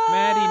my god.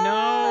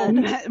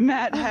 Maddie, no.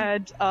 Matt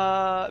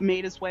had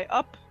made his way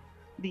up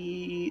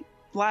the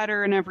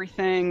ladder and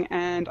everything,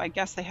 and I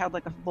guess they had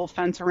like a little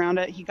fence around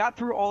it. He got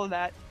through all of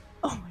that,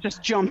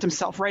 just jumped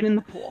himself right in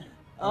the pool.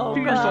 Oh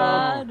 2 years old.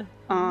 God.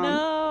 Um,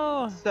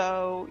 No.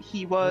 So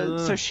he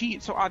was,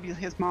 so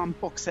obviously his mom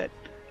books it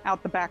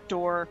out the back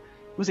door,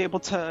 was able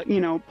to,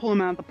 pull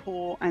him out of the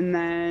pool, and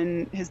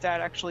then his dad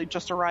actually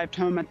just arrived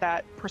home at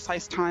that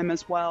precise time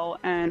as well.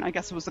 And I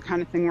guess it was the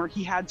kind of thing where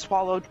he had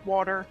swallowed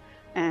water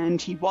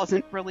and he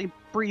wasn't really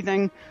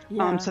breathing.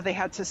 Yeah. So they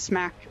had to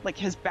smack like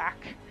his back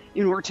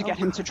in order to get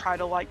him to try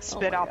to like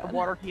spit my out God. the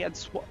water he had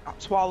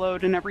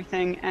swallowed and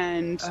everything.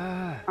 And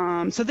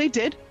so they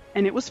did,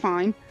 and it was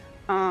fine.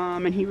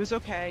 And he was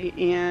okay.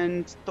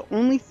 And the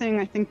only thing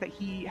I think that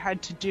he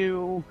had to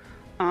do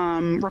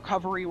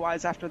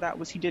recovery-wise after that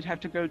was he did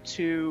have to go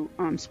to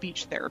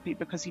speech therapy,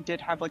 because he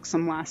did have like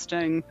some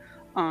lasting,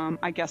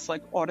 I guess,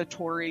 like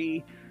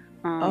auditory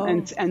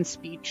and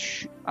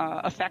speech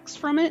effects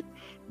from it.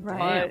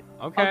 Right.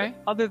 But Okay.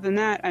 other than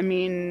that, I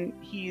mean,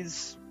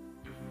 he's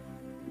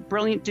a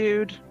brilliant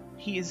dude.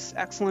 He's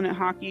excellent at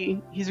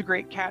hockey. He's a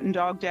great cat and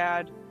dog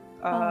dad.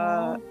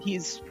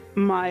 He's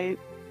my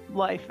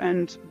life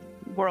and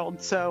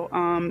world. So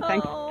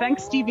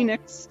thanks Stevie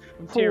Nicks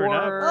tearing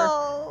up. for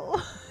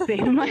Oh.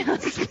 being my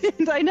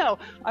husband. I know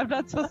I'm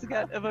not supposed to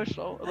get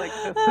emotional like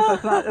this,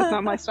 'cause that's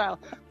not my style.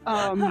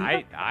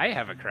 I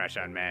have a crush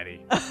on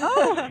Maddie. That's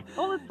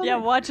Yeah,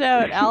 watch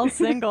out. Al's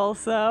single,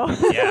 so.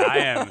 Yeah, I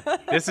am.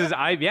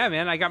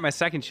 Man, I got my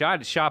second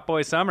shot at Shop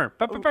Boy Summer.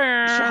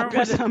 Shop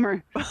for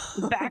summer,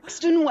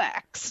 waxed and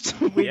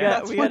waxed. We Yeah.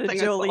 got, we got a That's one thing I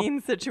saw.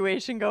 Jolene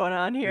situation going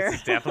on here.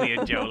 It's definitely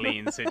a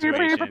Jolene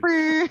situation.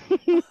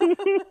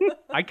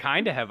 I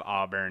kind of have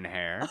auburn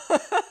hair.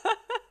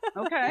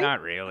 Okay.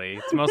 Not really.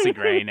 It's mostly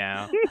gray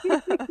now.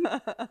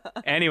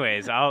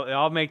 Anyways,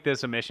 I'll make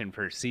this a mission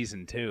for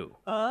season 2.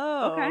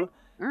 Oh. Okay.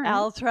 All right.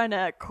 Al's trying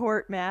to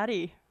court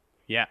Maddie.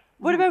 Yeah.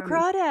 What my about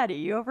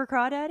Crawdaddy? You over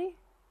Crawdaddy?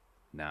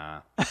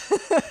 Nah.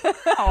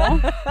 Oh,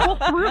 well,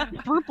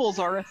 thruples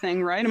are a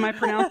thing, right? Am I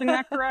pronouncing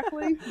that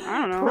correctly?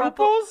 I don't know.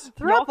 Thruples?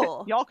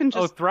 Thruple. Y'all can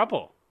Oh, just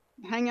thruple.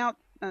 hang out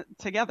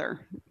together.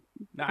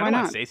 No, I Why don't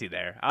want not? Stacy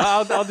there.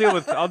 I'll deal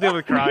with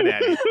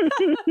Crawdaddy.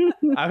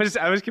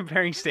 I was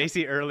comparing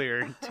Stacy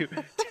earlier to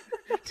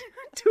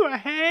a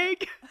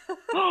hag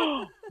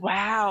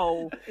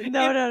Wow.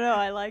 No,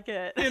 I like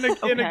it. in a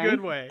Okay.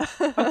 good way.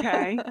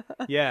 Okay.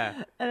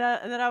 Yeah.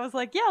 And then I was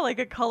like, yeah, like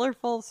a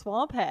colorful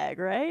swamp hag,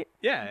 right?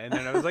 Yeah, and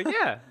then I was like,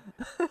 yeah.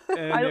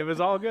 And it was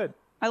all good.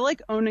 I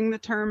like owning the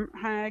term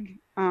hag.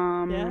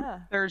 Yeah.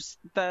 There's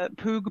the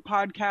Poog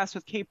podcast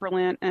with Kate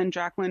Berlant and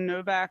Jacqueline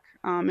Novak,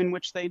 in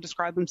which they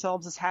describe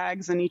themselves as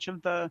hags in each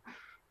of the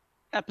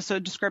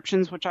episode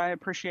descriptions, which I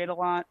appreciate a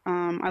lot.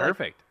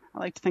 Perfect. I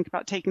like to think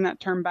about taking that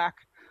term back.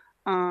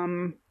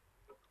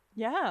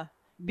 Yeah.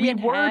 We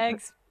Being were-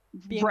 hags,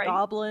 being right.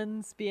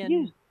 goblins,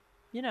 being,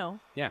 you know,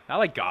 Yeah, I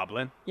like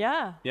goblin.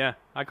 yeah. Yeah,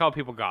 I call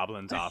people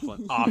goblins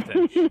often.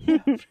 Yeah,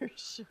 for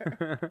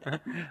sure.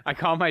 I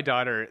call my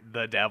daughter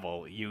the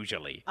devil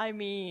usually. I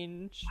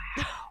mean,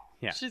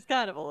 Yeah. she's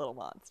kind of a little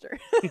monster.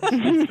 She's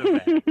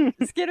the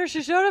best. Skinner,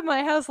 she showed up at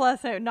my house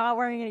last night not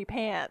wearing any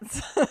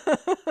pants.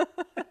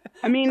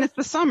 I mean, it's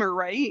the summer,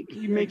 right?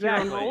 You make your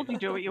Exactly. own rules. You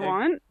do what you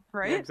want,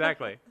 right?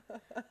 Exactly.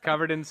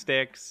 Covered in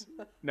sticks,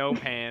 no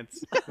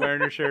pants,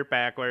 wearing her shirt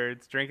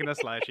backwards, drinking a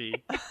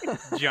slushie,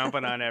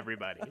 jumping on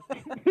everybody.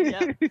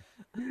 Yeah.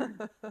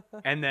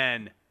 And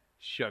then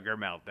sugar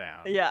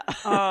meltdown. Yeah.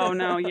 Oh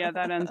no, yeah,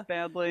 that ends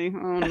badly.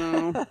 Oh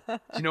no. Do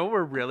you know what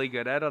we're really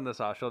good at on the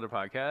Soft Shoulder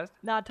podcast?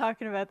 Not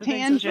talking about the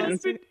things we're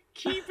Tangents. supposed to-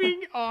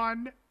 Keeping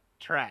on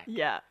track.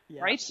 Yeah.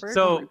 Right? We're-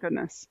 So- Oh my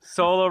goodness.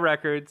 Solo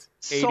Records,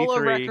 83. Solo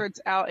records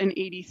out in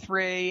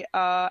 83,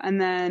 and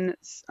then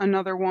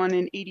another one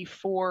in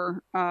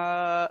 84.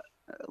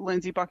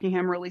 Lindsey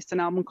Buckingham released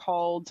an album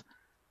called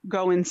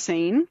Go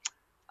Insane.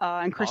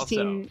 And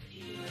Christine.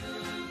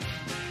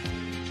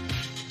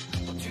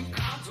 Two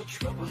kinds of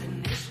trouble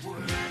in this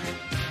world.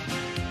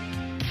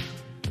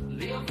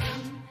 Live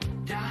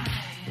and die.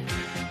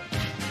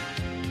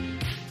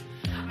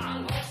 I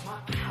lost my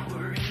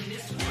power in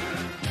this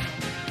world.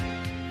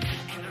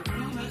 And the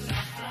rumors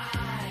I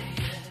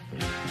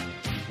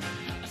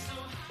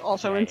fly.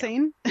 Also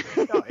insane.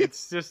 No,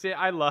 it's just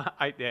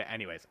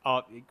anyways.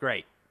 Oh,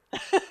 great.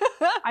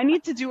 I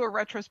need to do a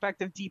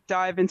retrospective deep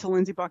dive into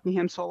Lindsey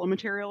Buckingham's solo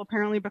material,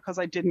 apparently, because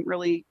I didn't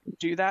really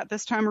do that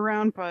this time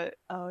around. But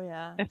Oh,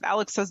 yeah. if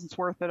Alex says it's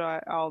worth it,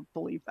 I'll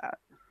believe that.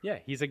 Yeah,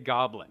 he's a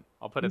goblin.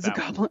 I'll put it He's a that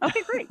way. goblin.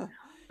 Okay, great. He is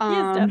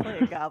Um,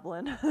 definitely a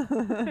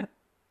goblin.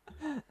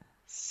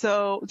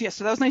 So that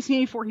was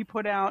 1984. He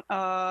put out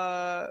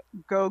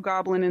Go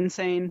Goblin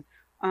Insane.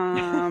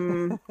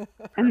 And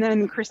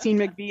then Christine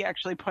McVie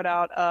actually put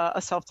out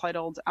a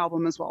self-titled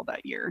album as well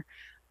that year.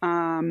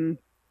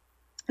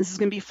 This is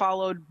going to be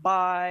followed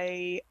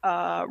by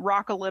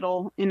Rock a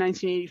Little in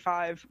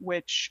 1985,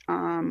 which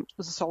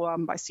was a solo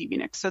album by Stevie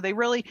Nicks. So they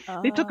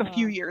took a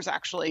few years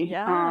actually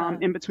Yeah.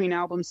 in between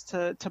albums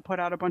to put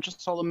out a bunch of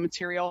solo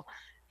material.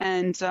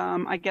 And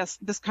I guess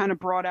this kind of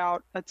brought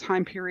out a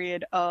time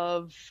period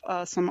of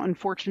some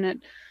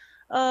unfortunate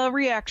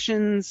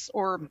reactions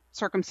or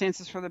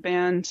circumstances for the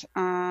band.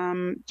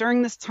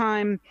 During this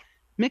time,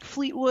 Mick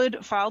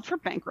Fleetwood filed for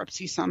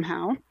bankruptcy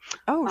somehow.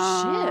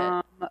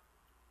 Oh shit.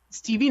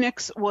 Stevie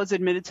Nicks was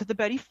admitted to the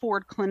Betty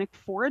Ford Clinic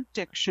for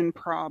addiction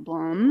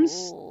problems.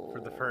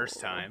 For the first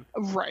time.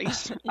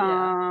 Right.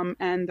 Yeah.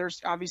 And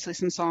there's obviously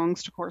some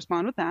songs to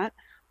correspond with that.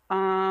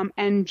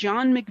 And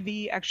John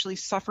McVie actually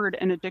suffered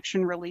an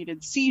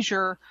addiction-related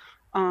seizure.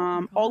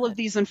 All of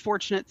these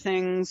unfortunate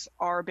things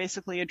are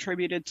basically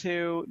attributed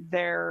to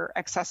their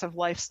excessive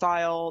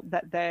lifestyle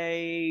that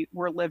they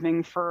were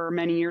living for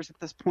many years at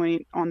this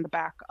point on the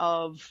back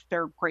of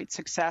their great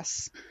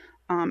success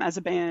as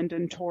a band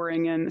and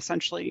touring and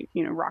essentially,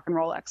 rock and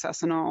roll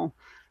excess and all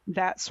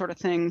that sort of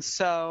thing.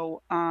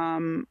 So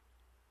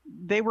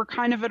they were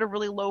kind of at a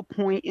really low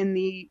point in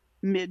the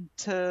mid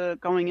to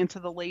going into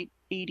the late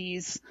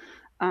 80s.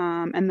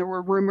 And there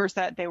were rumors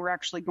that they were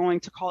actually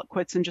going to call it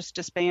quits and just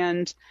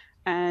disband.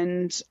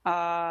 And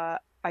I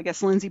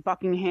guess Lindsey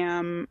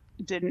Buckingham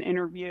did an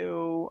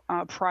interview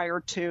prior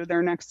to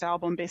their next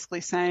album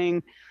basically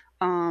saying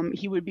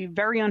he would be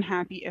very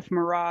unhappy if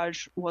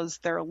Mirage was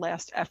their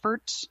last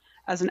effort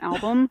as an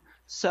album.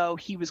 So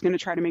he was going to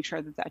try to make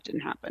sure that that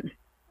didn't happen.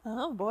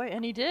 Oh boy,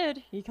 and he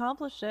did. He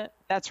accomplished it.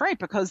 That's right,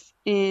 because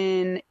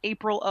in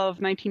April of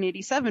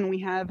 1987, we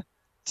have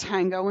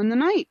Tango in the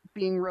Night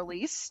being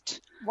released.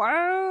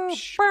 Wow.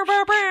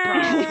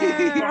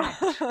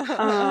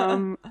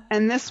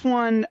 And this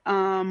one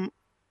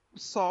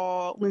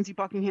saw Lindsey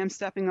Buckingham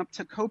stepping up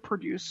to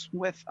co-produce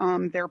with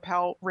their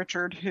pal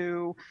Richard,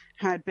 who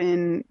had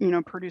been,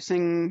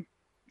 producing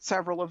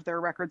several of their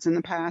records in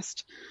the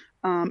past.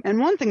 And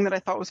one thing that I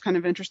thought was kind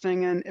of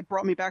interesting, and it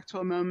brought me back to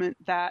a moment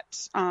that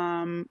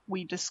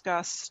we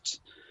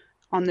discussed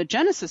on the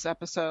Genesis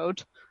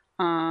episode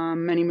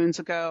many moons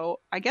ago.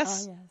 I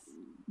guess Oh, yes.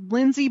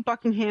 Lindsey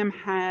Buckingham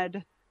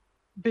had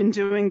been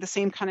doing the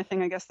same kind of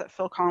thing, I guess, that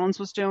Phil Collins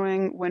was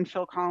doing when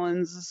Phil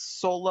Collins'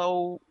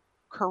 solo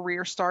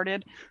career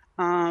started.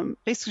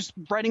 Basically just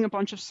writing a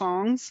bunch of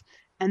songs,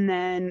 and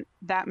then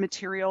that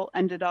material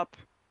ended up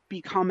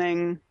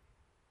becoming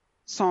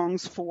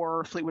songs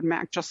for Fleetwood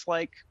Mac. Just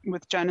like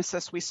with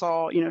Genesis, we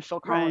saw, Phil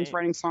Collins Right.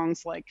 writing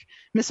songs like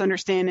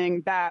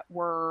Misunderstanding that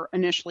were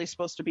initially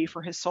supposed to be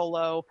for his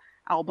solo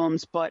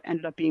albums, but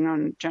ended up being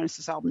on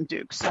Genesis album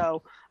Duke.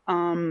 So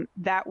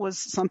that was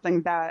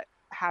something that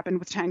happened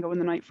with Tango in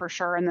the Night for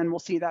sure, and then we'll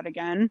see that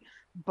again.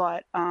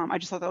 But I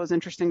just thought that was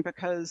interesting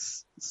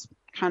because it's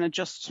kind of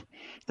just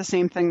the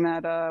same thing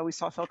that we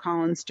saw Phil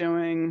Collins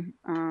doing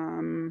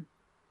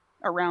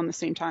around the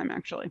same time,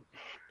 actually.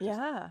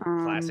 Yeah.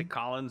 Classic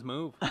Collins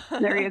move.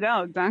 There you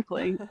go,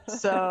 exactly.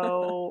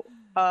 So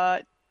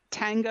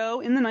Tango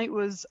in the Night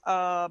was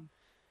a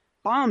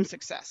bomb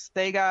success.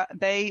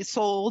 They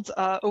sold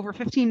over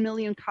 15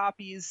 million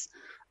copies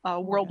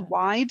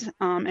worldwide,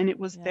 and it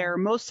was Yeah. their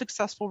most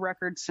successful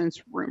record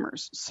since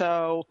Rumors.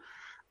 So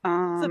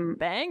It's a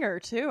banger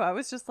too. I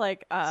was just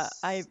like,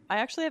 I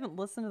actually haven't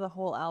listened to the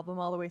whole album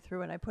all the way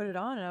through, and I put it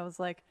on, and I was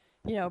like,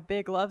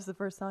 Big Love's the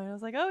first song, and I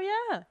was like, oh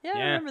yeah, I Yeah.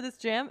 remember this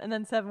jam. And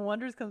then Seven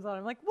Wonders comes on.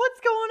 I'm like, what's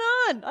going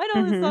on? I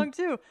know this Mhm. song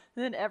too.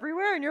 And then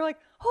Everywhere, and you're like,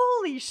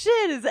 holy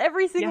shit, is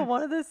every single Yeah.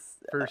 one of this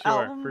For sure,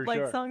 album, for like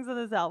sure. songs on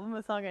this album,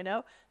 a song I know?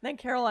 And then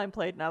Caroline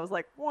played, and I was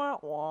like, wah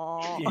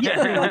wah.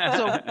 Yeah,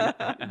 so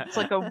it's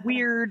like a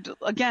weird,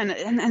 again,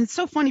 and it's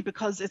so funny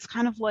because it's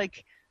kind of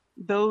like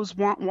those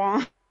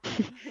wah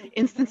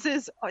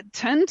instances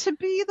tend to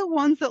be the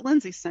ones that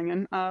Lindsay's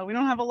singing. We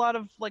don't have a lot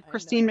of like I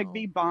Christine know.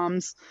 McVie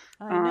bombs.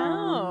 I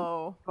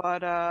know.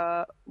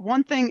 But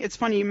one thing, it's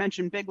funny you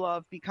mentioned Big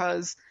Love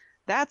because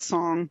that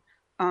song,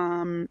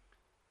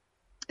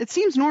 it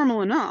seems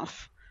normal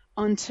enough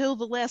until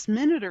the last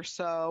minute or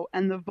so,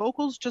 and the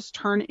vocals just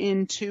turn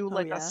into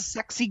like yeah. a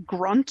sexy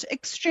grunt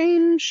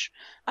exchange.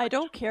 I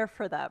don't care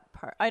for that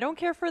part. I don't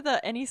care for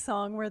any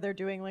song where they're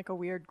doing like a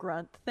weird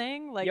grunt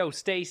thing. Like, Yo,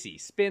 Stacy,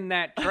 spin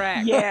that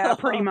track. Yeah,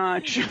 pretty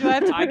much. do I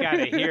have to? I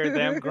gotta hear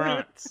them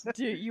grunts.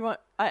 Do you want?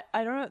 I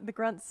don't know. The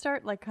grunts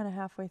start like kind of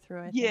halfway through.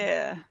 I think.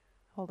 Yeah.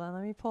 Hold on.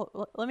 Let me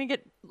pull. Let me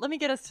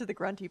get us to the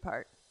grunty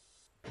part.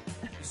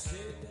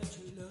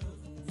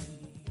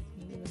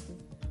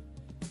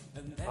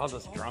 All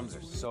those drums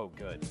are so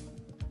good.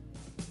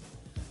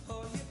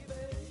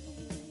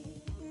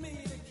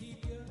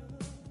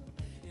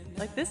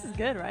 Like, this is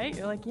good, right?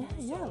 You're like, yeah,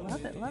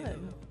 love it.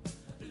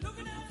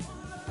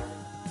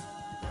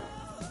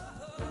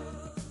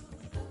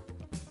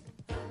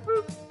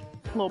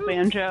 Little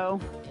banjo.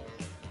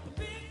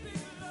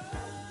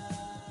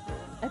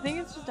 I think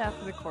it's just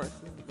after the chorus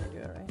that they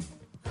do it, right?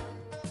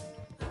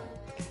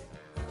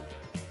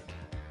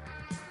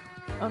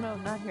 Oh no,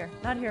 not here.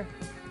 Not here.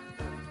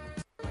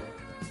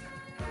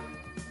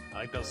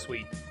 I like those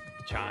sweet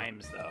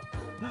chimes, though.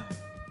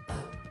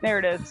 There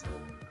it is.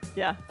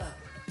 Yeah.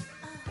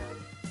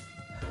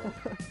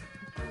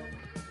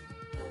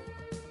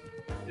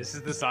 This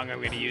is the song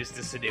I'm gonna use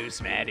to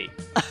seduce Maddie.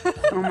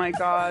 Oh my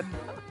god.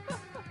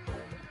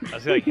 I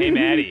was like, hey,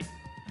 Maddie.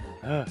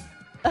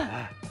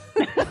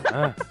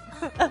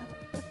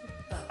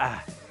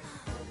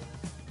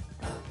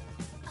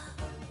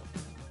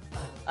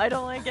 I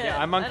don't like it.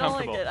 Yeah, I'm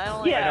uncomfortable. I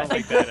don't like it. I I don't don't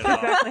like that at all.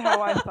 Exactly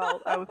how I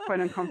felt. I was quite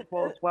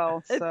uncomfortable as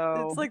well. It-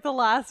 So it's like the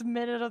last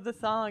minute of the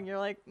song. You're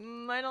like,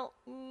 I don't.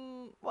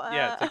 What?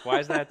 Yeah, it's like, why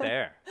is that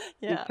there?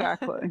 Yeah.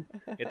 exactly.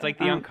 It's like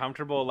the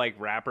uncomfortable like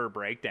rapper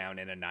breakdown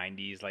in a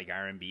 '90s like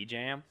R&B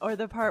jam. Or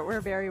the part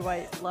where Barry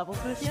White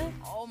levels with you.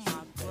 Oh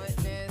my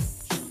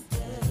goodness.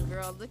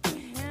 Girl, look at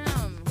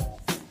him.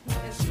 He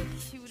is the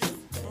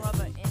cutest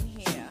brother in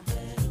here.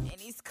 And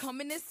he's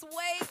coming this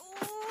way. Ooh.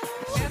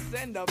 S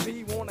and the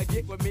P wanna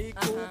get with me,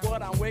 cool,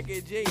 but I'm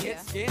wicked G. Hit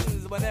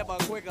skins whenever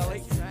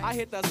quickly. I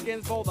hit the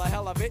skins for the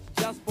hell of it,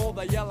 just for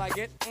the yell I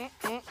get,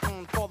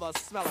 for the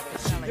smell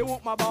of it. You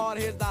want my ball?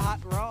 Here's the hot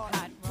rod.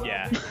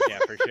 Yeah,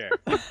 for sure.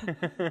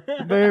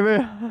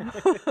 Baby.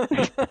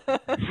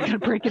 Gotta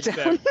break it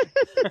down.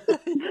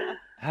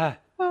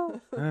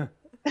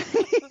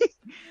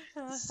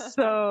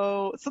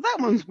 So that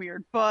one's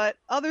weird, but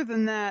other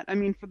than that, I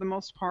mean, for the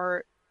most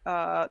part,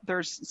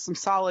 there's some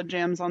solid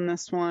jams on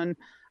this one.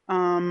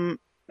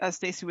 As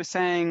Stacey was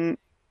saying,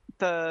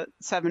 the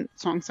Seven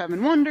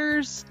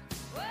Wonders.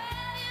 Well,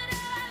 you know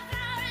I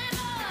found it,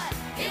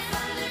 boy. If I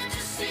live to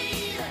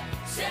see the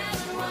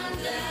 7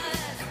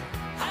 wonders,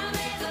 I'll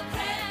make a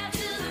prayer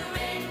to the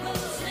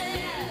rainbow's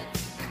end.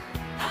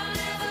 I'll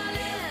never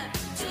live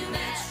to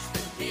match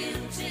the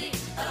beauty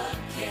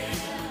again.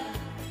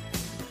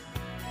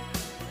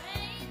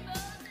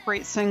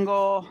 Great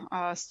single.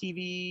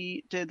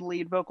 Stevie did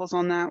lead vocals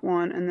on that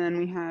one, and then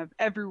we have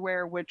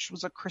Everywhere, which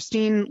was a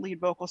Christine lead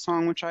vocal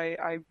song, which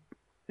I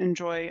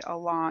enjoy a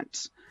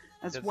lot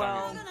as Good song.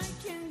 well. I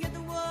can't get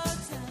the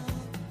words out.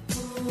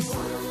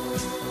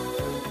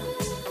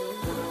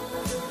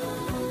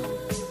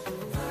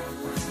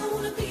 I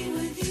wanna be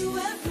with you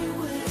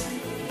everywhere.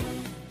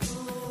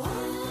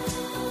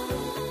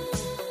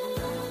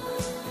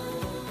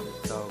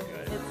 So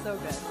good. It's so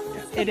good.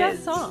 It's It the best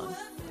is. song.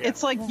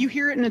 It's like you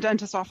hear it in a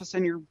dentist office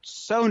and you're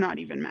so not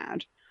even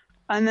mad.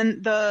 And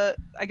then I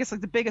guess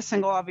like the biggest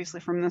single obviously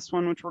from this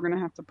one, which we're going to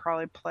have to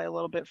probably play a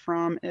little bit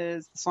from,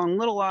 is the song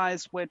Little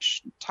Lies,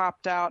 which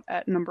topped out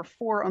at number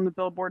 4 on the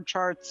Billboard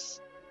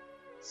charts.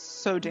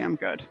 So damn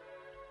good.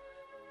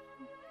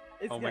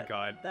 It's Oh my got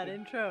God. That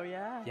intro,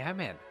 yeah. Yeah,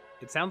 man.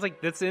 It sounds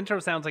like this intro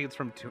sounds like it's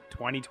from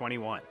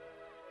 2021.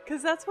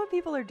 Because that's what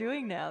people are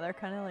doing now. They're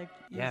kind of like.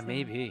 Yeah, using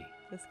maybe.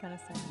 This kind of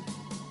sound.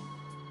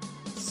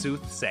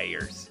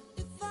 Soothsayers.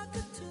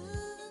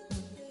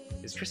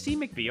 Is Christine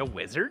McVie a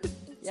wizard?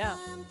 Yeah.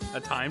 A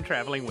time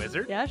traveling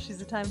wizard? Yeah,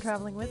 she's a time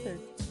traveling wizard.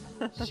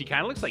 She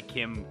kind of looks like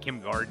Kim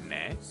Gordon,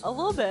 eh? A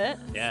little bit.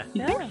 Yeah.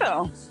 You Yeah. think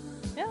so?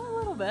 Yeah, a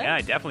little bit. Yeah,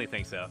 I definitely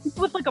think so.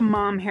 With like a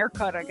mom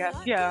haircut, I guess.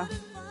 Yeah.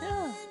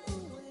 Yeah.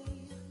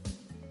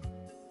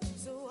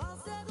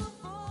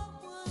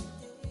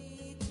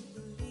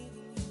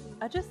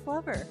 I just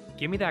love her.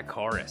 Give me that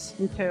chorus.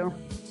 Me too.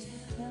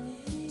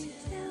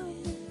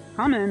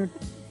 Coming.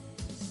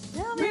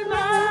 Tell me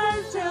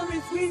lies, tell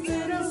me sweet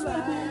little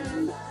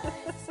lies.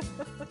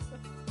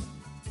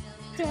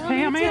 Tell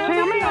me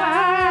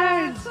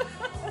lies.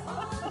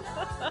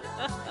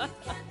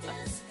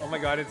 Oh my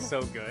God, it's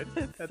so good.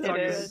 That so song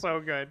good. is so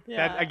good.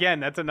 Yeah. That, again,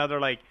 that's another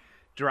like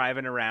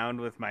driving around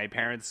with my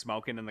parents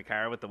smoking in the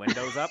car with the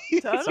windows up.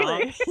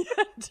 Totally.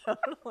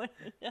 Totally.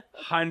 Yeah.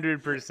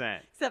 100%.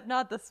 Except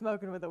not the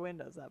smoking with the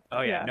windows up.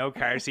 Oh yeah, Yeah. no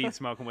car seat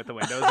smoking with the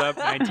windows up.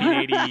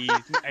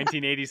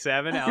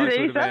 1987. Alex would have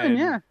 87, been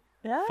yeah.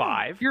 Yeah.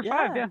 5. You're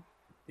 5, yeah.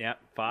 Yeah,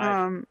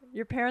 5.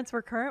 Your parents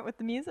were current with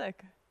the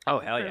music. Oh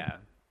hell yeah.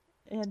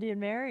 Andy and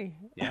Mary.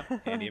 Yeah,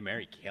 Andy and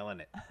Mary killing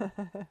it.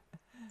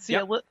 So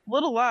yeah,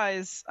 Little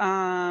Lies,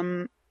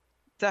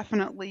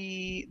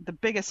 definitely the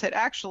biggest hit.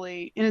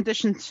 Actually, in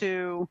addition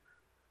to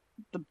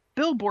the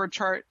Billboard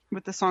chart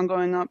with the song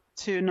going up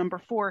to number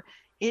 4,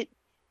 it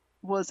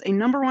was a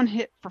number 1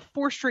 hit for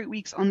 4 straight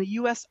weeks on the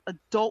U.S.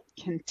 adult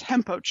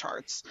contempo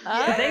charts.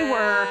 So they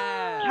were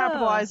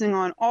capitalizing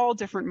on all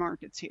different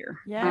markets here.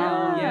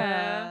 Yeah.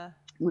 yeah.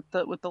 With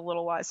the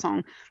Little Lies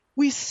song.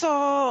 We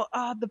saw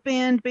the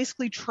band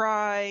basically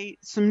try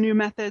some new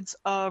methods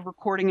of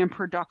recording and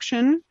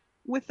production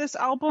with this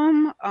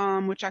album,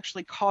 which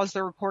actually caused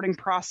the recording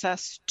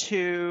process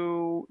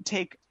to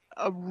take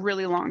a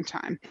really long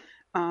time.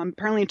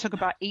 Apparently it took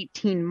about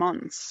 18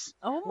 months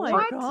Oh my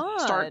god.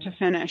 start to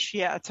finish,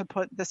 to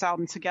put this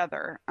album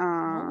together.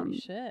 Holy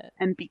shit.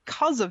 And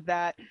because of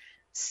that,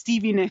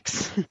 Stevie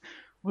Nicks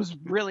was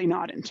really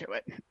not into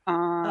it.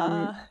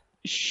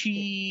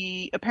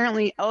 She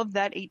apparently, of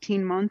that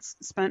 18 months,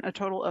 spent a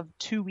total of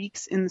 2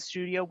 weeks in the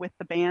studio with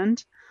the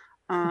band.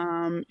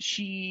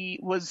 She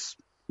was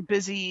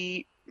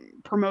busy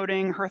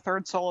promoting her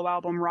third solo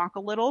album, Rock a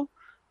Little,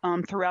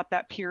 throughout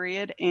that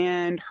period,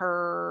 and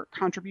her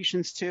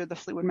contributions to the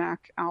Fleetwood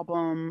Mac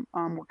album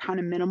were kind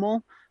of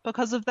minimal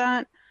because of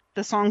that.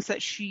 The songs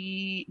that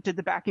she did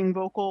the backing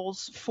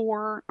vocals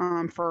for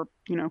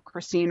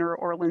Christine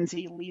or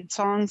Lindsay lead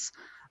songs,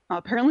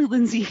 apparently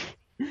Lindsay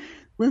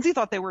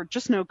thought they were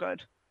just no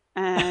good.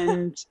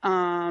 and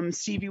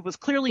Stevie was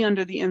clearly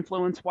under the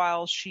influence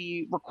while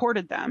she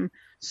recorded them.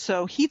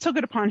 So he took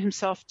it upon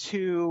himself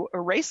to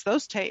erase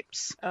those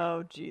tapes.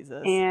 Oh,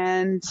 Jesus.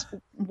 And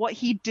what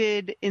he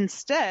did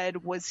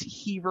instead was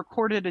he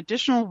recorded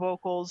additional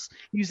vocals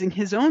using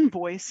his own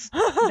voice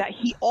that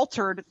he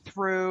altered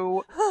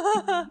through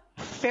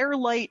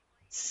Fairlight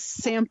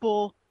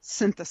sample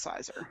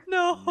synthesizer.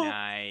 No.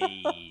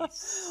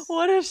 Nice.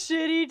 What a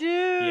shitty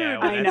dude. Yeah,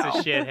 well, I that's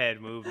know. a shithead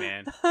move,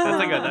 man.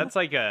 That's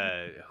like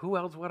a who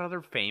else? What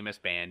other famous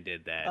band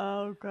did that?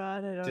 Oh,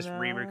 God, I don't Just know.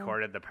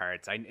 re-recorded the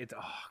parts.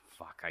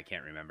 Fuck, I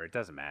can't remember. It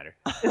doesn't matter.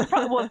 It's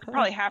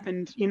probably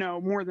happened,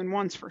 more than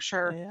once for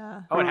sure.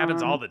 Yeah. Oh, it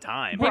happens all the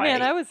time. Hey, man,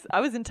 Right. I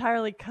was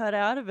entirely cut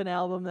out of an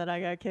album that I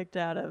got kicked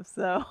out of,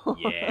 so.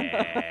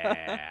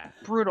 Yeah.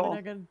 Brutal. We're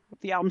not gonna-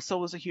 The album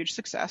still was a huge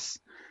success.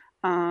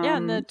 Yeah,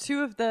 and the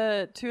two of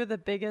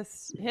the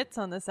biggest hits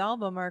on this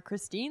album are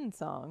Christine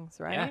songs,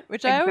 right? Yeah,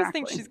 Which I always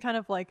think exactly. she's kind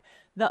of like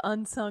the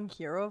unsung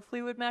hero of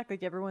Fleetwood Mac.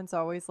 Like everyone's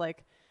always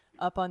like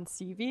up on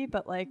Stevie,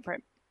 but like,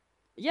 Right.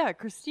 yeah,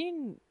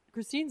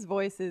 Christine's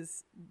voice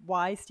is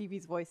why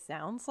Stevie's voice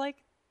sounds like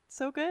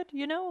so good.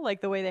 Like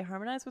the way they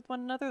harmonize with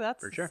one another.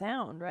 That's For the sure.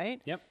 sound, right?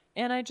 Yep.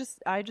 And I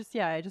just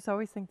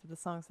always think that the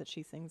songs that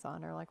she sings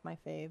on are like my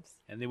faves.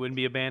 And they wouldn't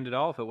be a band at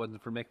all if it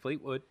wasn't for Mick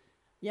Fleetwood.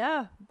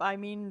 Yeah, I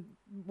mean,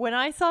 when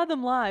I saw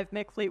them live,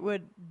 Mick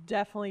Fleetwood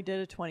definitely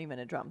did a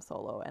 20-minute drum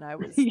solo, and I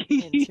was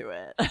into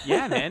it.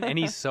 Yeah, man. And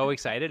he's so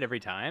excited every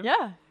time.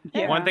 Yeah.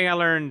 Yeah. One thing I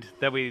learned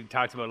that we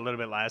talked about a little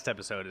bit last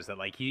episode is that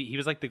like he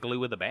was like the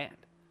glue of the band.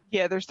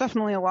 Yeah, there's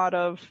definitely a lot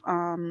of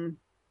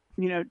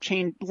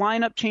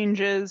lineup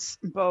changes,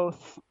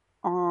 both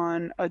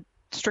on a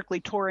strictly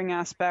touring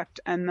aspect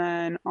and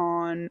then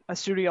on a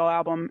studio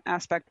album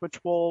aspect, which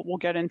we'll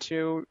get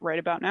into right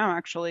about now,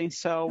 actually.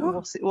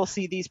 So we'll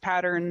see these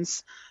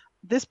patterns.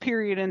 This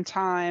period in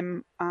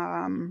time,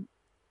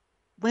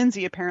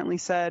 Lindsay apparently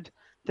said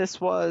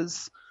this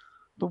was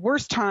the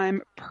worst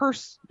time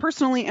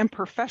personally and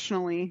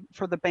professionally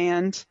for the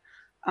band.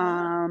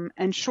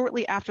 And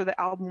shortly after the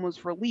album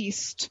was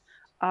released,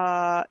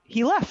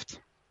 he left.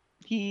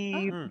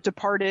 He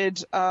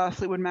departed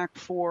Fleetwood Mac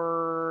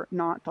for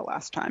not the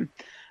last time.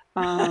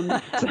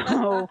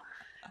 So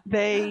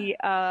they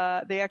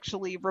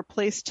actually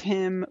replaced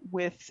him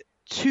with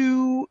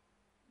two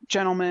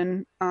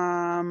gentlemen.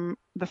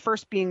 The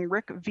first being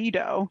Rick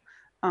Vito,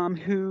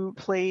 who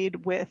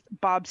played with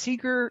Bob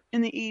Seger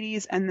in the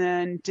 80s and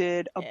then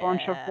did a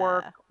bunch of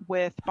work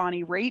with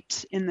Bonnie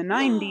Raitt in the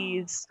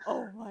 90s.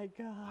 Oh my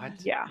God.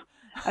 Yeah,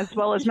 as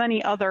well as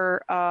many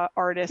other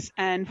artists.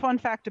 And fun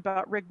fact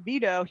about Rick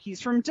Vito,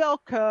 he's from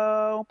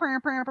Delco,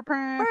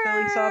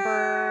 Philly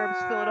suburbs,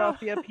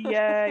 Philadelphia,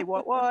 PA,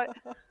 what?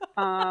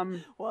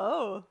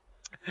 Whoa.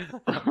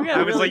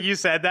 I was like, you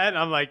said that, and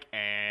I'm like,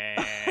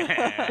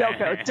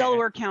 Delco,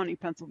 Delaware County,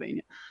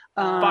 Pennsylvania.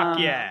 Fuck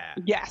yeah.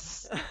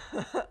 Yes.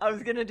 I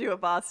was going to do a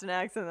Boston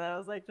accent, and I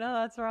was like, no,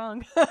 that's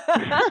wrong.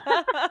 A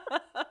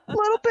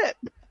little bit.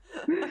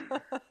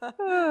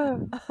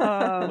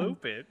 A little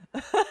bit.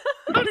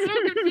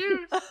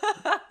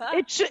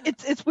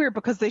 It's weird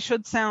because they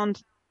should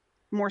sound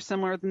more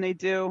similar than they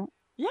do.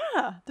 Yeah,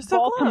 they're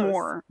so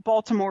close.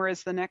 Baltimore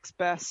is the next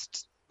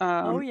best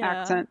yeah.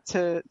 accent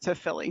to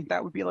Philly.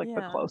 That would be like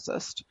the Yeah.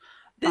 closest.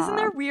 Isn't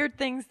there weird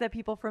things that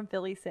people from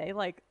Philly say?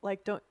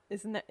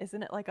 Isn't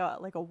it like a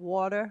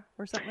water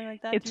or something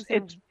like that?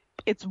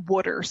 It's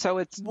Wooder, so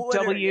it's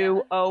Wooder, yeah.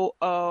 Wooder.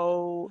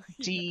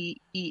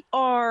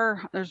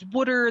 There's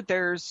Wooder,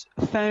 there's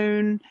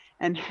phone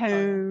and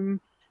home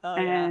Oh,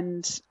 yeah.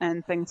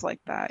 and things like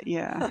that.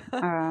 Yeah.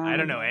 I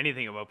don't know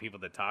anything about people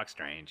that talk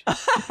strange.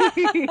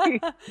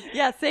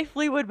 Yeah, say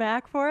Fleetwood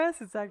Mac for us.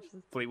 It's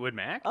actually. Fleetwood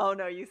Mac? Oh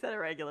no, you said it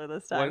regular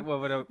this time.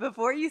 What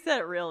Before you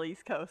said it real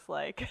East Coast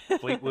like.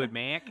 Fleetwood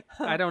Mac?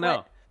 I don't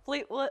know.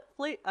 Fleet.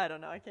 I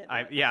don't know. I can't. Do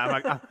it.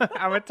 Yeah,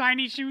 I'm a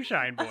tiny shoe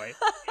shine boy.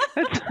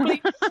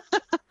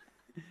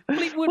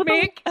 Fleetwood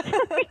Mac.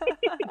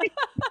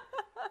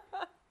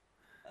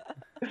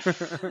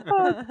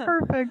 Oh,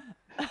 perfect.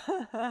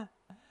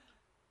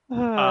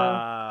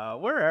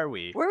 Where are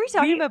we? Were we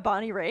talking about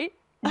Bonnie Raitt?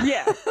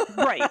 Yeah,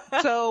 right.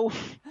 So,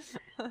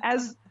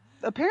 as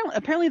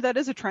apparently that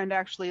is a trend.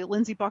 Actually,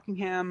 Lindsey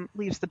Buckingham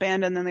leaves the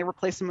band, and then they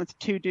replace him with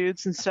two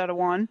dudes instead of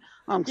one.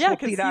 So Yeah, we'll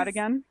 'cause see that he's-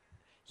 again.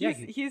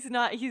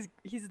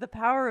 He's the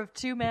power of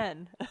two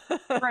men.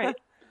 Right.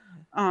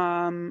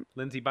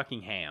 Lindsey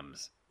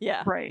Buckingham's.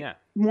 Yeah. Right. Yeah.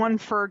 One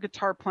for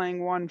guitar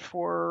playing, one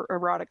for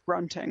erotic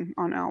grunting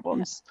on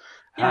albums.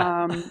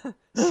 Yeah.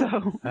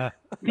 So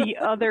the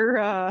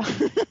other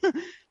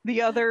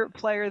the other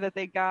player that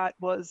they got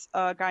was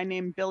a guy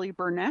named Billy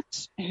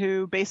Burnett,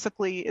 who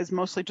basically is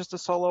mostly just a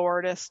solo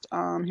artist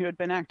who had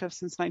been active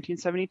since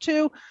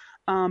 1972,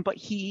 but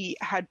he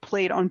had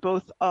played on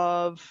both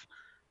of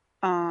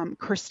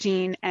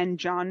Christine and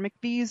John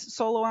McVie's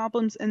solo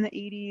albums in the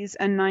 80s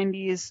and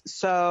 90s.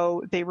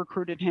 So they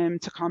recruited him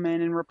to come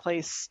in and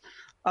replace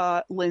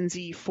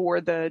Lindsay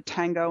for the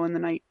Tango in the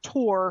Night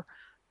tour.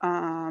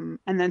 and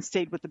then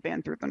stayed with the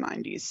band through the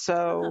 90s.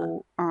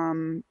 So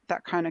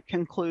that kind of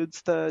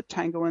concludes the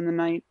Tango in the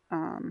Night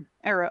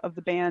era of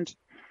the band,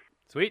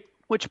 Sweet.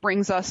 which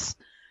brings us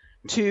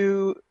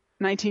to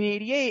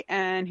 1988,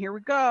 and here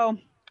we go.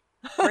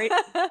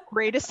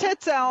 Greatest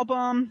hits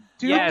album.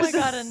 Yes. Oh my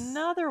god,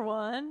 another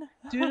one.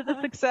 Due to the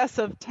success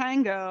of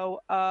Tango,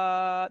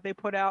 they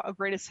put out a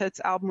greatest hits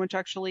album, which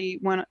actually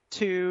went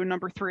to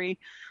number 3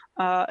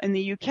 in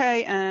the UK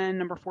and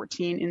number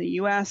 14 in the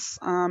US.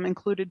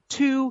 Included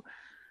 2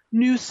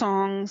 new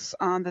songs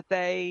that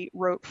they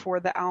wrote for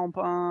the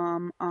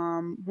album.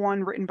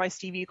 One written by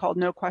Stevie called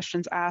No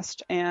Questions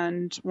Asked,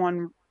 and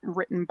one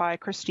written by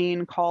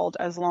Christine called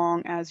As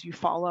Long As You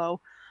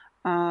Follow,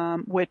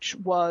 which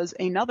was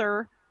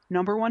another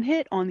number 1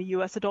 hit on the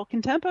US Adult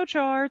Contempo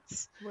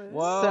charts.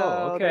 Whoa,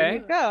 So there okay.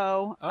 you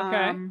go.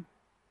 Okay.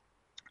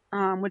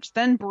 Which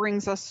then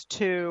brings us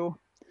to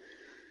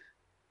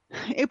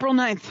April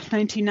 9th,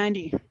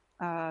 1990.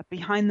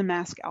 Behind the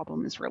Mask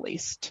album is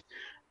released.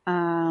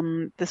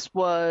 This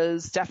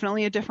was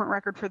definitely a different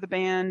record for the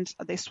band.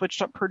 They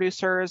switched up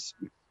producers,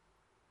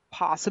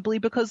 possibly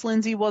because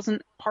Lindsay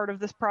wasn't part of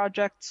this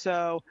project.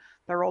 So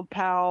their old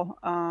pal,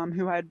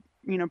 who had,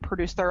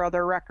 produced their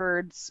other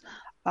records,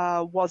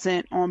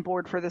 wasn't on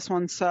board for this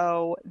one.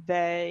 So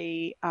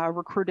they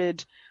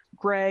recruited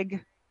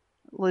Greg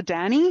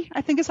Ladany,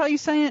 I think is how you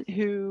say it,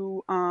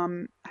 who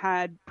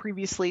had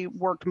previously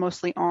worked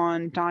mostly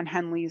on Don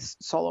Henley's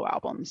solo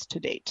albums to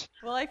date.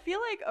 Well, I feel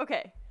like,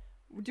 okay,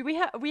 do we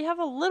have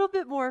a little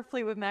bit more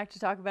Fleetwood Mac to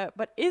talk about,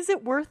 but is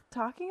it worth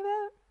talking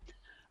about?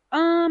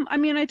 I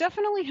mean, I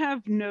definitely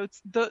have notes.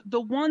 The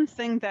one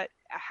thing that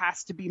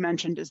has to be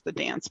mentioned is the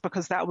dance,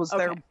 because that was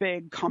their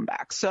big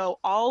comeback. So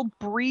I'll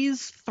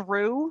breeze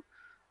through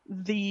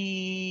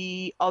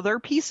the other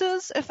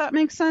pieces, if that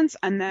makes sense,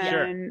 and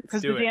then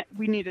because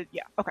we needed,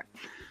 okay.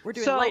 We're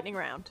doing lightning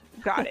round.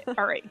 Got it.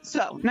 All right. So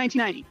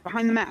 1990,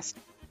 Behind the Mask,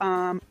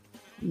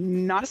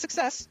 not a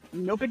success,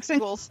 no big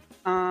singles,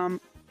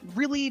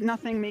 really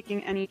nothing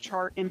making any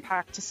chart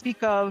impact to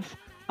speak of.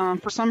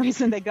 For some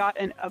reason, they got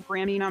a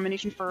Grammy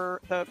nomination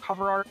for the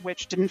cover art,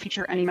 which didn't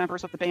feature any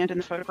members of the band in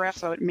the photograph,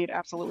 so it made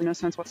absolutely no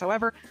sense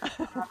whatsoever.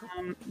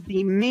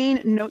 The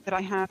main note that I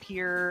have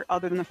here,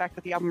 other than the fact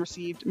that the album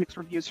received mixed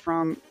reviews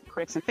from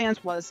critics and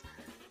fans, was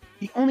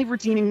the only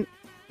redeeming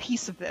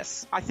piece of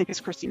this, I think,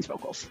 is Christine's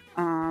vocals.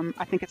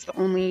 I think it's the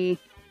only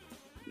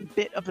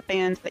bit of the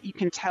band that you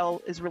can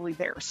tell is really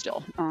there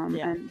still,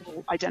 and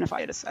will identify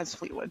it as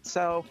Fleetwood.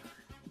 So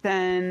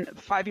then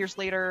 5 years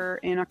later,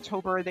 in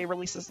October, they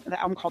released the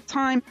album called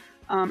Time,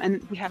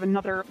 and we have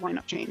another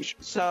lineup change.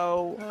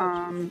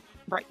 So,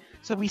 right.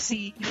 So we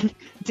see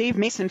Dave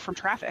Mason from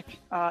Traffic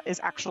is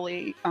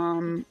actually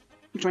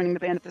joining the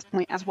band at this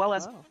point, as well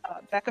as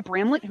Becca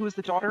Bramlett, who is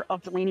the daughter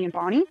of Delaney and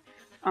Bonnie,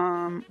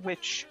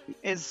 which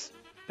is...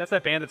 That's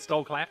that band that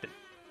stole Clapton.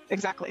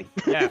 Exactly.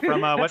 Yeah,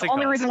 from That's what's it the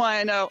only called? reason why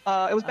I know.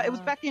 It was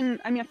back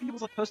in, I think it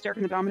was like post Eric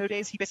and the Domino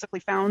days. He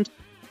basically found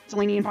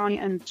Delaney and Bonnie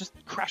and just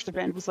crashed the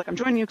band. It was like, I'm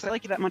joining you because I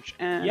like you that much.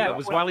 And Yeah, it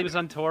was while he was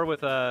on tour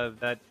with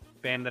that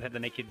band that had the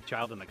naked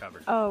child on the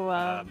cover.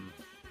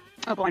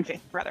 Blind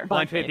Faith, rather.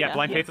 Blind Faith, yeah.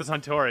 Blind Faith was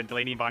on tour, and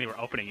Delaney and Bonnie were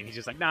opening, and he's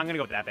just like, "No, I'm gonna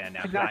go with that band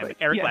now." Exactly. I'm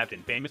Eric Yeah.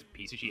 Clapton, famous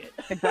piece of shit.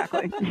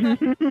 Exactly.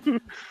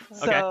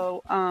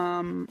 So,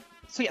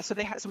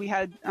 so we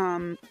had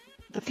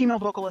the female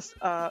vocalist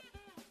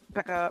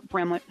Becca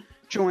Bramlett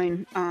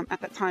join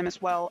at that time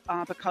as well,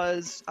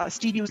 because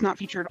Stevie was not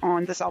featured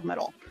on this album at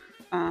all.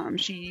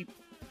 She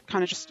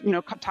kind of just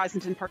cut ties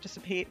and didn't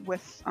participate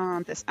with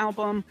this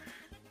album.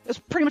 It was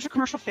pretty much a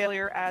commercial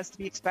failure, as to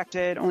be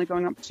expected, only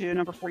going up to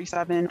number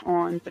 47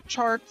 on the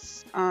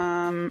charts.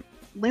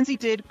 Lindsay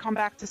did come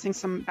back to sing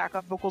some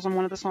backup vocals on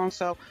one of the songs,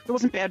 so there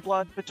wasn't bad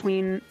blood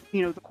between,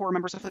 the core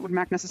members of Fleetwood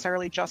Mac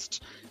necessarily,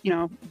 just,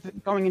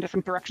 going in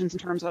different directions in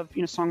terms of,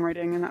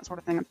 songwriting and that sort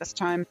of thing at this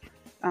time.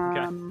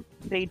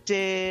 They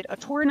did a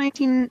tour in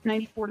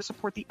 1994 to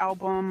support the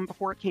album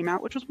before it came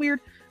out, which was weird.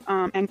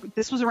 And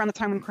this was around the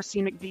time when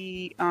Christine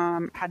McVie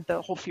had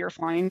the whole Fear of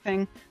Flying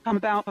thing come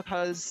about,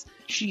 because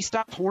she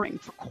stopped touring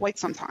for quite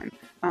some time,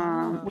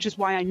 which is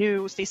why I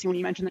knew, Stacey, when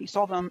you mentioned that you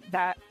saw them,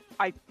 that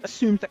I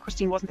assumed that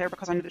Christine wasn't there,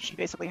 because I knew that she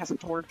basically hasn't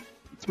toured,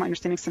 it's my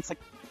understanding, since,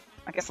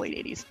 I guess, late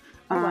 80s.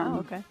 Wow,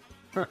 okay.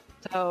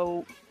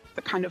 So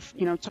that kind of,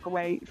 took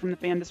away from the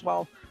band as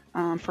well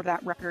for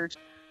that record.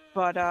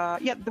 But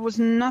there was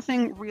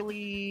nothing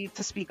really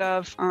to speak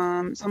of.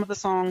 Some of the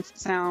songs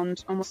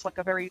sound almost like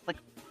a very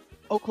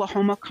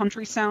Oklahoma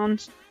country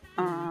sound,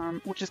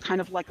 which is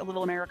kind of like a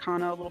little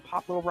Americana, a little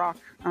pop, little rock.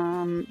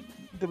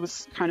 There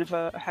was kind of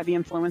a heavy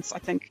influence, I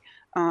think.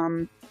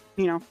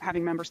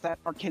 Having members that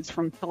are kids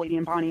from Delaney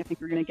and Bonnie, I think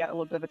you're going to get a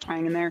little bit of a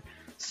twang in there.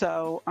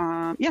 So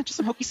just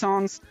some hokey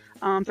songs.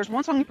 There's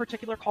one song in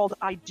particular called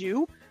I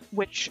Do,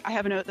 which I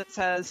have a note that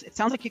says, it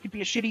sounds like it could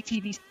be a shitty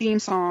TV theme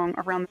song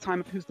around the time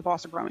of Who's the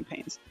Boss of Growing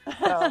Pains.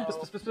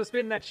 So,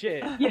 Spin that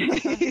shit.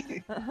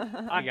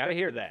 I gotta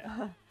hear that.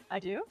 I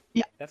do?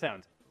 Yeah. That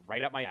sounds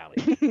right up my alley.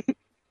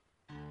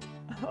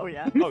 Oh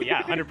yeah. Oh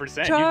yeah,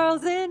 100%.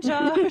 Charles in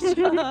charge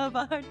of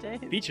our days.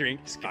 Featuring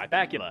Scott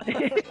Bakula.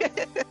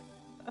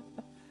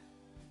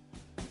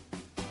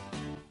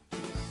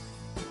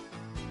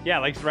 Yeah,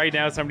 like right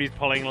now somebody's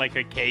pulling like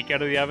a cake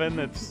out of the oven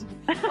that's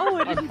Oh,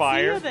 I on didn't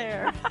fire. see you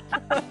there.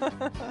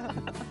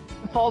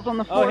 Falls on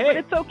the floor, hey. but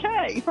it's okay.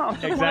 Oh, it's one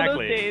of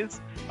Exactly. those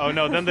days. Oh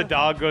no, then the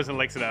dog goes and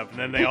licks it up, and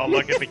then they all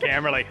look at the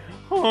camera like,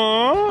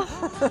 huh?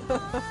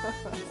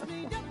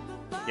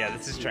 Yeah,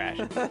 this is trash.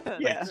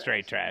 Yeah. Like,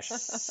 straight trash.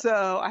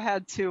 So I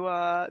had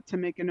to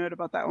make a note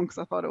about that one because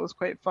I thought it was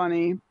quite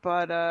funny.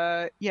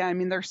 But yeah, I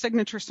mean their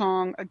signature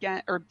song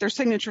again, or their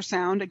signature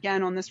sound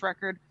again on this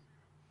record,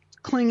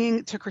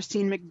 clinging to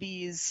Christine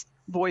McVie's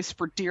voice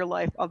for dear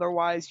life.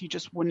 Otherwise, you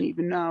just wouldn't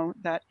even know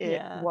that it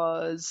Yeah.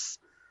 was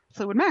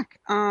Fleetwood Mac.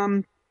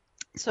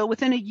 So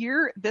within a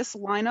year, this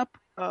lineup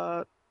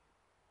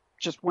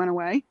just went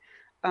away,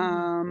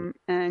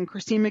 and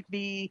Christine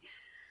McVie,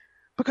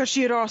 because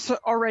she had also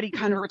already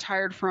kind of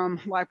retired from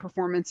live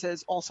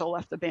performances, also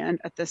left the band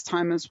at this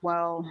time as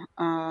well.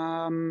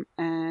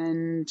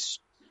 And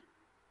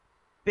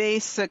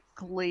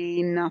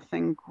basically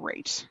nothing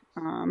great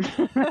at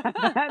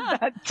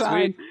that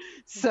time.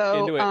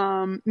 So Into it.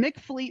 Mick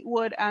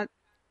Fleetwood at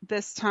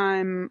this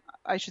time,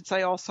 I should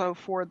say also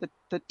for the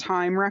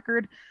Time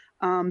record,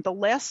 the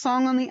last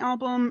song on the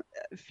album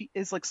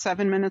is like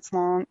 7 minutes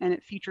long, and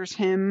it features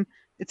him.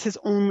 It's his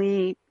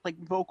only like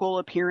vocal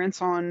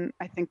appearance on,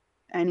 I think,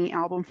 any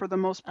album for the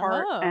most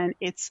part, Oh. and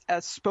it's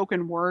a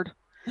spoken word.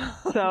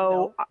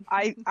 So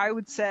I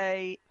would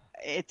say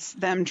it's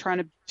them trying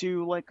to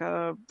do like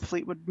a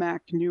Fleetwood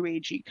Mac new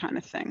agey kind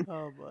of thing.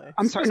 Oh boy.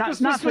 I'm sorry, not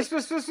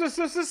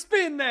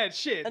spin that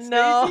shit.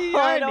 No, Stacey.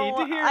 I I don't need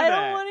to hear I that.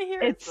 don't want to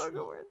hear It's-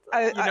 spoken words.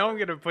 I- You know I'm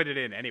gonna put it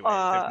in anyways.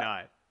 If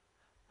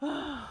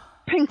not,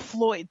 Pink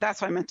Floyd.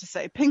 That's what I meant to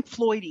say. Pink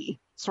Floyd-y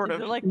sort Is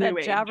of it like new that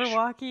age.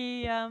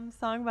 Jabberwocky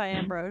song by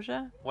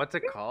Ambrosia? what's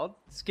it called?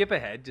 Skip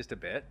ahead just a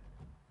bit.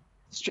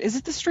 Is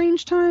it the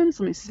Strange Times?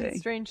 Let me Is it see.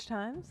 Strange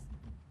Times?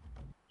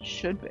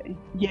 Should be.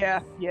 Yeah,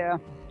 yeah.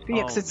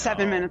 Yeah, 'cause Oh, it's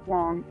 7 no. minutes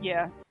long.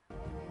 Yeah.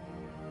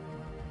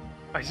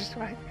 I just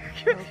Oh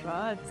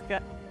god, it's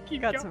got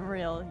Keep got going. some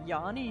real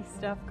yawny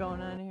stuff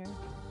going on here.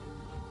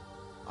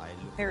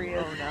 There he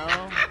is. Oh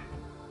no.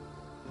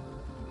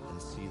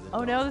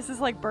 Oh no, this is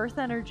like birth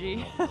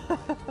energy.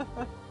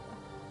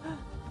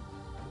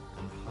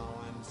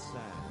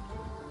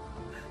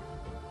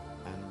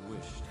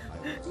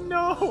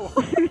 no.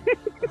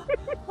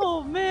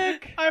 Oh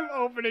Mick. I'm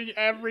opening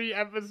every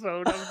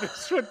episode of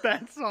this with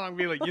that song.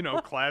 Be like,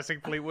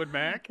 classic Fleetwood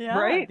Mac. Yeah,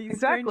 Right, these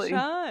exactly.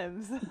 strange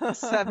times.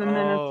 7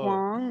 minutes Oh,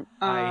 long.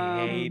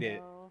 I hate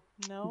it.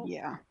 No.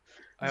 Yeah.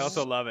 I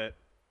also love it.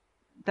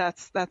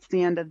 That's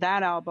the end of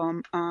that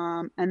album.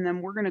 And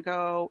then we're gonna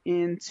go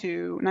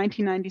into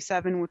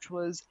 1997, which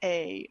was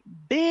a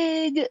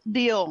big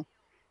deal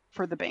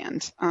for the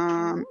band.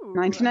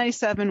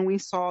 1997, we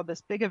saw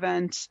this big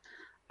event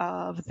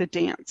of The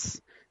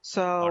Dance.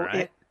 So All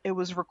right. it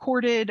was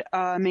recorded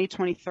May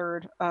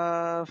 23rd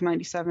of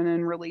 97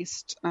 and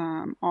released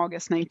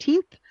August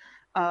 19th.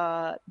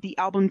 The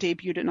album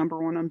debuted at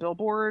 #1 on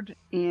Billboard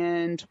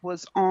and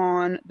was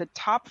on the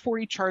top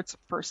 40 charts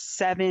for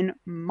 7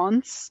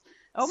 months.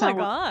 Oh my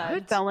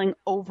god. Selling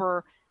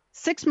over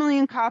 6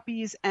 million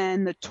copies,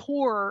 and the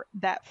tour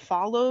that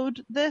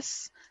followed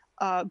this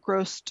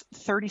grossed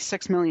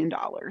 $36 million.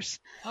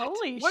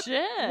 Holy What-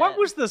 shit. What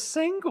was the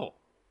single?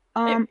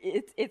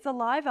 It's a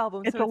live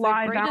album. it's so a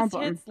live greatest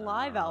album. hits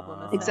live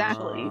album.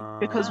 Exactly,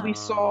 because we Wow.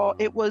 saw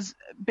it was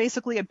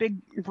basically a big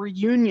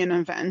reunion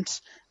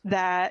event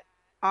that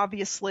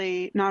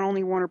obviously not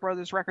only Warner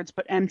Brothers Records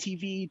but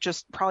MTV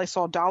just probably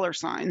saw dollar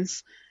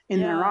signs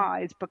in their Yeah.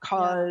 eyes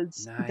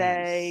because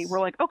they Nice. were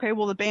like, okay,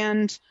 well the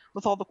band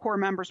with all the core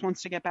members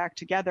wants to get back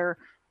together.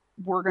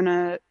 We're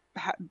gonna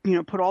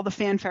put all the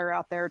fanfare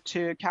out there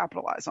to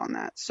capitalize on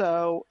that.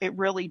 So it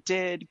really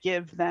did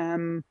give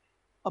them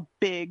a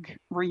big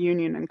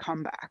reunion and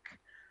comeback.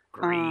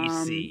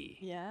 Greasy.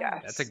 Yeah.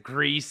 Yes. That's a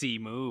greasy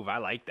move. I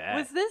like that.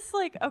 Was this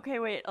like okay?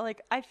 Wait,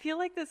 like I feel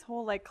like this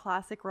whole like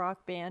classic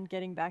rock band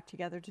getting back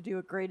together to do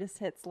a greatest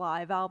hits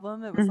live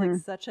album. It was like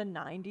such a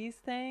 '90s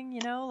thing,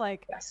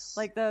 like Yes.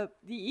 like the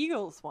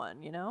Eagles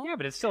one, Yeah,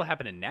 but it's still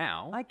happening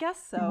now. I guess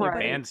so. Right.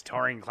 but it- Bands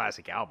touring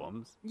classic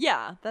albums.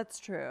 yeah, that's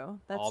true.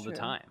 That's All the true.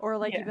 time. Or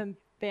like Yeah. even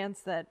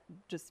bands that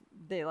just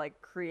they like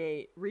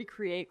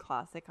recreate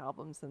classic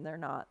albums and they're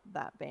not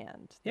that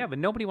band. Yeah, but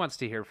nobody wants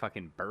to hear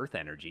fucking birth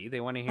energy. They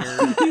want to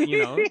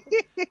hear,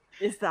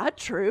 Is that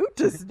true?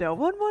 Does no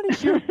one want to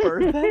hear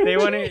birth they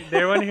want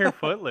to hear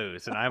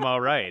Footloose, and I'm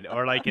all right.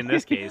 Or like in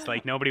this case,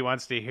 like nobody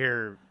wants to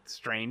hear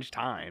Strange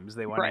Times.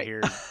 They want Right. to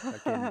hear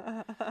fucking,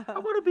 I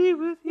want to be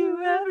with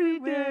you every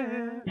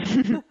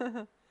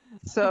day.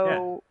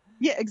 So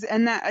yeah,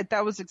 and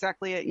that was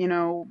exactly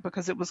it,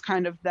 because it was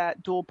kind of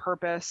that dual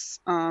purpose.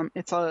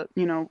 It's a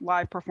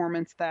live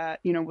performance that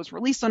was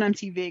released on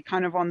MTV,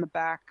 kind of on the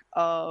back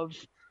of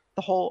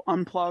the whole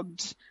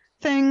Unplugged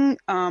thing, which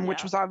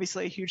Yeah. was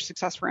obviously a huge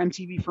success for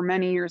MTV for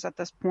many years at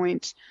this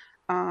point.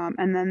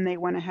 And then they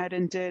went ahead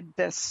and did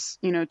this,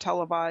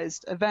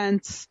 televised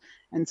events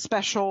and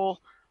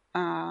special.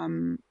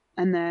 And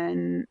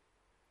then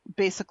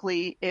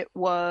basically it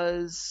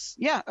was,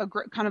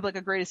 kind of like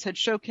a greatest hits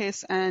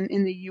showcase. And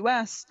in the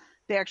US,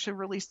 they actually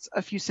released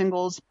a few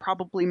singles,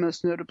 probably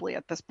most notably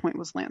at this point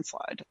was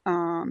Landslide.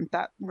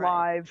 The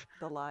live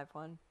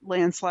one.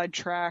 Landslide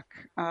track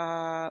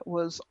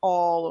was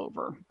all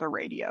over the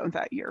radio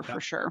that year for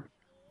sure.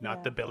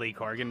 Not the Billy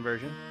Corgan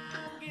version.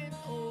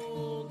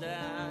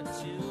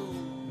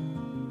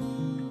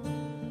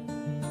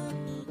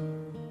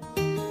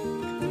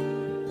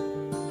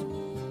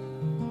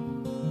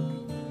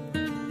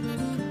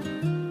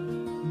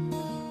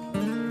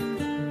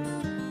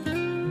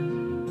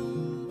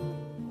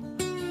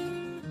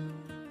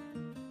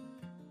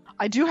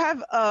 I do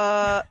have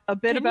a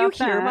bit Can about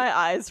you hear that. my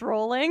eyes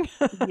rolling?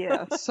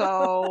 Yeah,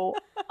 so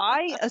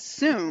I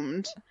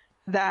assumed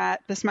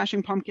that the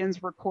Smashing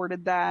Pumpkins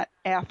recorded that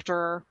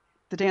after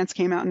The Dance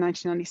came out in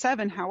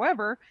 1997.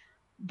 However,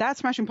 that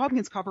Smashing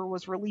Pumpkins cover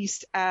was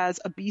released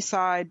as a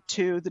B-side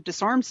to the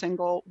Disarm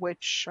single,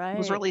 which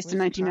was released in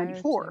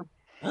 1994.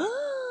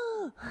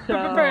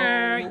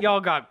 Y'all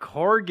got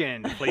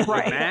Corgan,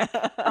 Fleetwood Mac.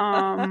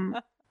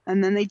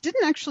 And then they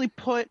didn't actually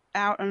put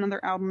out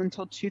another album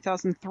until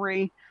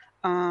 2003.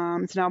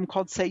 It's an album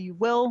called Say You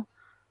Will.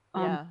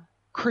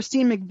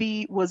 Christine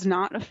McVie was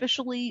not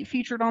officially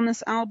featured on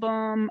this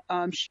album.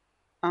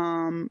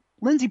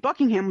 Lindsey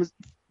Buckingham was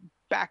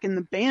back in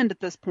the band at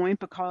this point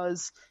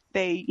because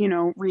they,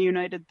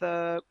 reunited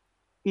the,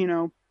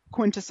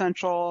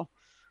 quintessential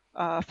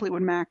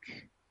Fleetwood Mac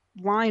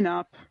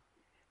lineup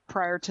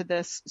prior to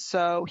this.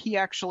 So he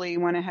actually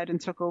went ahead and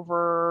took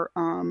over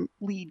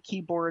lead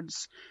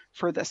keyboards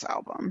for this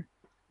album.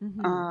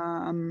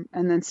 And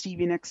then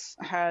Stevie Nicks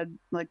had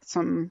like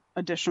some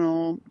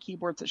additional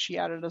keyboards that she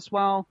added as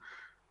well.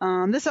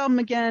 This album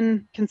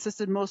again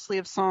consisted mostly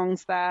of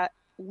songs that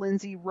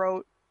Lindsey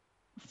wrote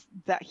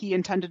that he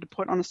intended to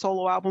put on a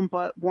solo album,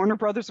 but Warner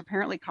Brothers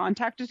apparently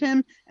contacted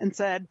him and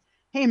said,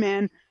 "Hey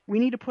man, we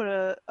need to put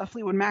a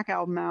Fleetwood Mac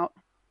album out.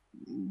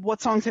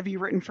 What songs have you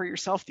written for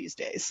yourself these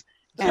days?"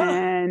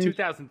 And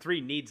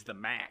 2003 needs the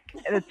Mac.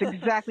 That's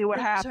exactly what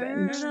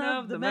happened. Turn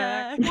of the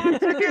Mac. Can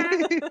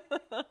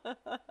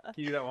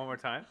you do that one more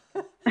time?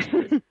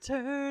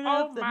 Turn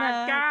of the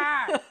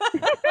Mac.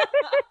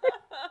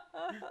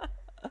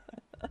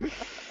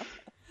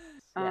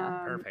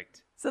 God!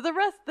 Perfect. So the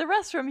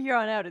rest from here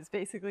on out is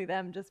basically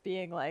them just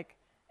being like,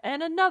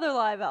 and another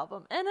live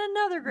album, and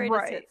another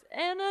greatest hits,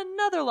 and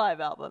another live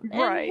album,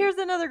 and here's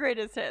another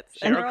greatest hits.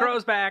 Sheryl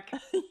Crow's back.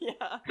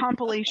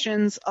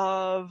 Compilations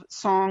of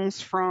songs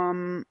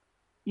from,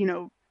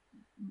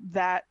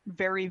 that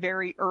very,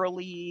 very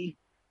early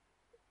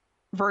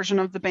version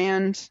of the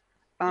band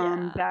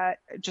that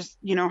just,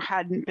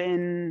 hadn't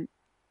been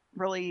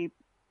really,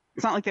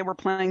 it's not like they were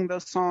playing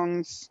those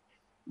songs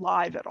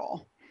live at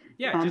all.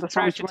 Yeah, just the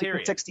songs from Trashtatorian.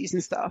 like the 60s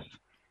and stuff.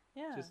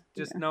 Yeah.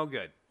 Just no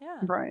good. Yeah.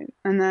 Right.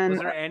 And then was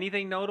there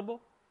anything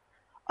notable?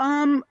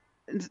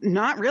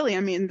 Not really. I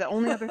mean, the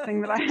only other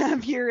thing that I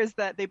have here is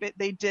that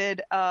they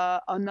did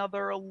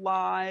another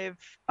live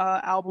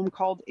album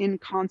called In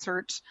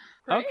Concert.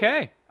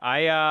 Okay.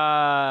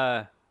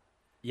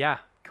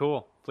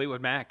 Cool.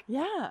 Fleetwood Mac.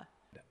 Yeah.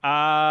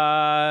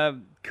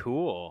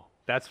 Cool.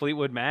 That's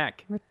Fleetwood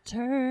Mac.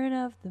 Return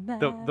of the Mac.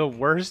 The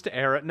worst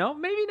era. No,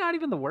 maybe not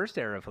even the worst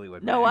era of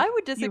Fleetwood Mac. No, I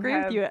would disagree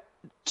with you.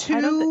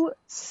 Two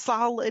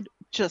solid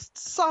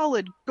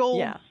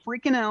gold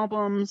freaking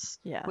albums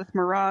with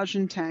Mirage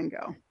and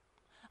Tango.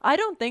 I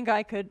don't think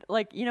I could,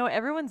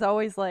 everyone's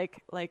always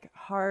like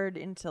hard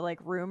into like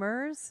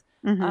rumors.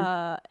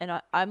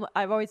 And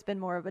I've always been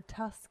more of a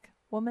Tusk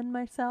woman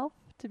myself,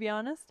 to be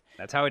honest.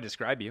 That's how I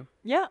describe you.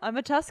 Yeah, I'm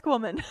a Tusk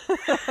woman.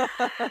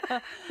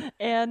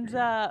 And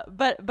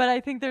but I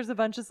think there's a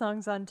bunch of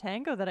songs on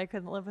Tango that I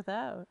couldn't live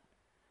without.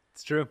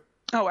 It's true.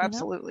 Oh,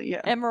 absolutely, yeah.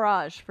 And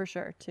Mirage for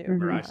sure too.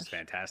 Mirage is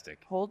fantastic.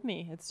 Hold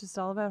Me. It's just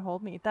all about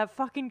Hold Me. That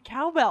fucking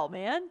cowbell,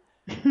 man.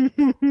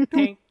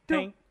 Tink,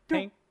 tink,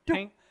 tink,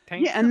 tink.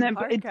 Yeah, and then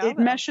it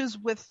meshes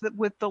with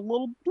the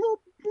little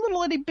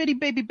itty bitty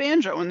baby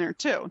banjo in there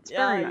too. It's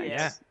very nice.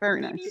 Yeah.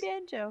 Very nice. Baby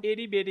banjo.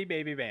 Itty bitty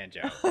baby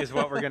banjo is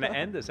what we're gonna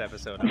end this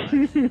episode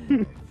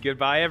on.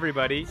 Goodbye,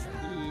 everybody.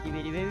 Itty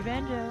bitty baby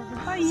banjo.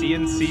 Bye. See you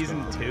in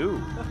season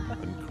 2.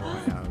 And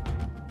cry out,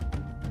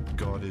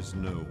 God is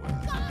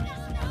nowhere.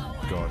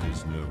 God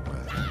is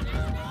nowhere.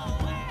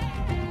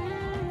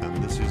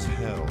 And this is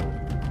hell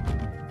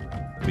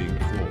being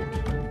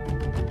caught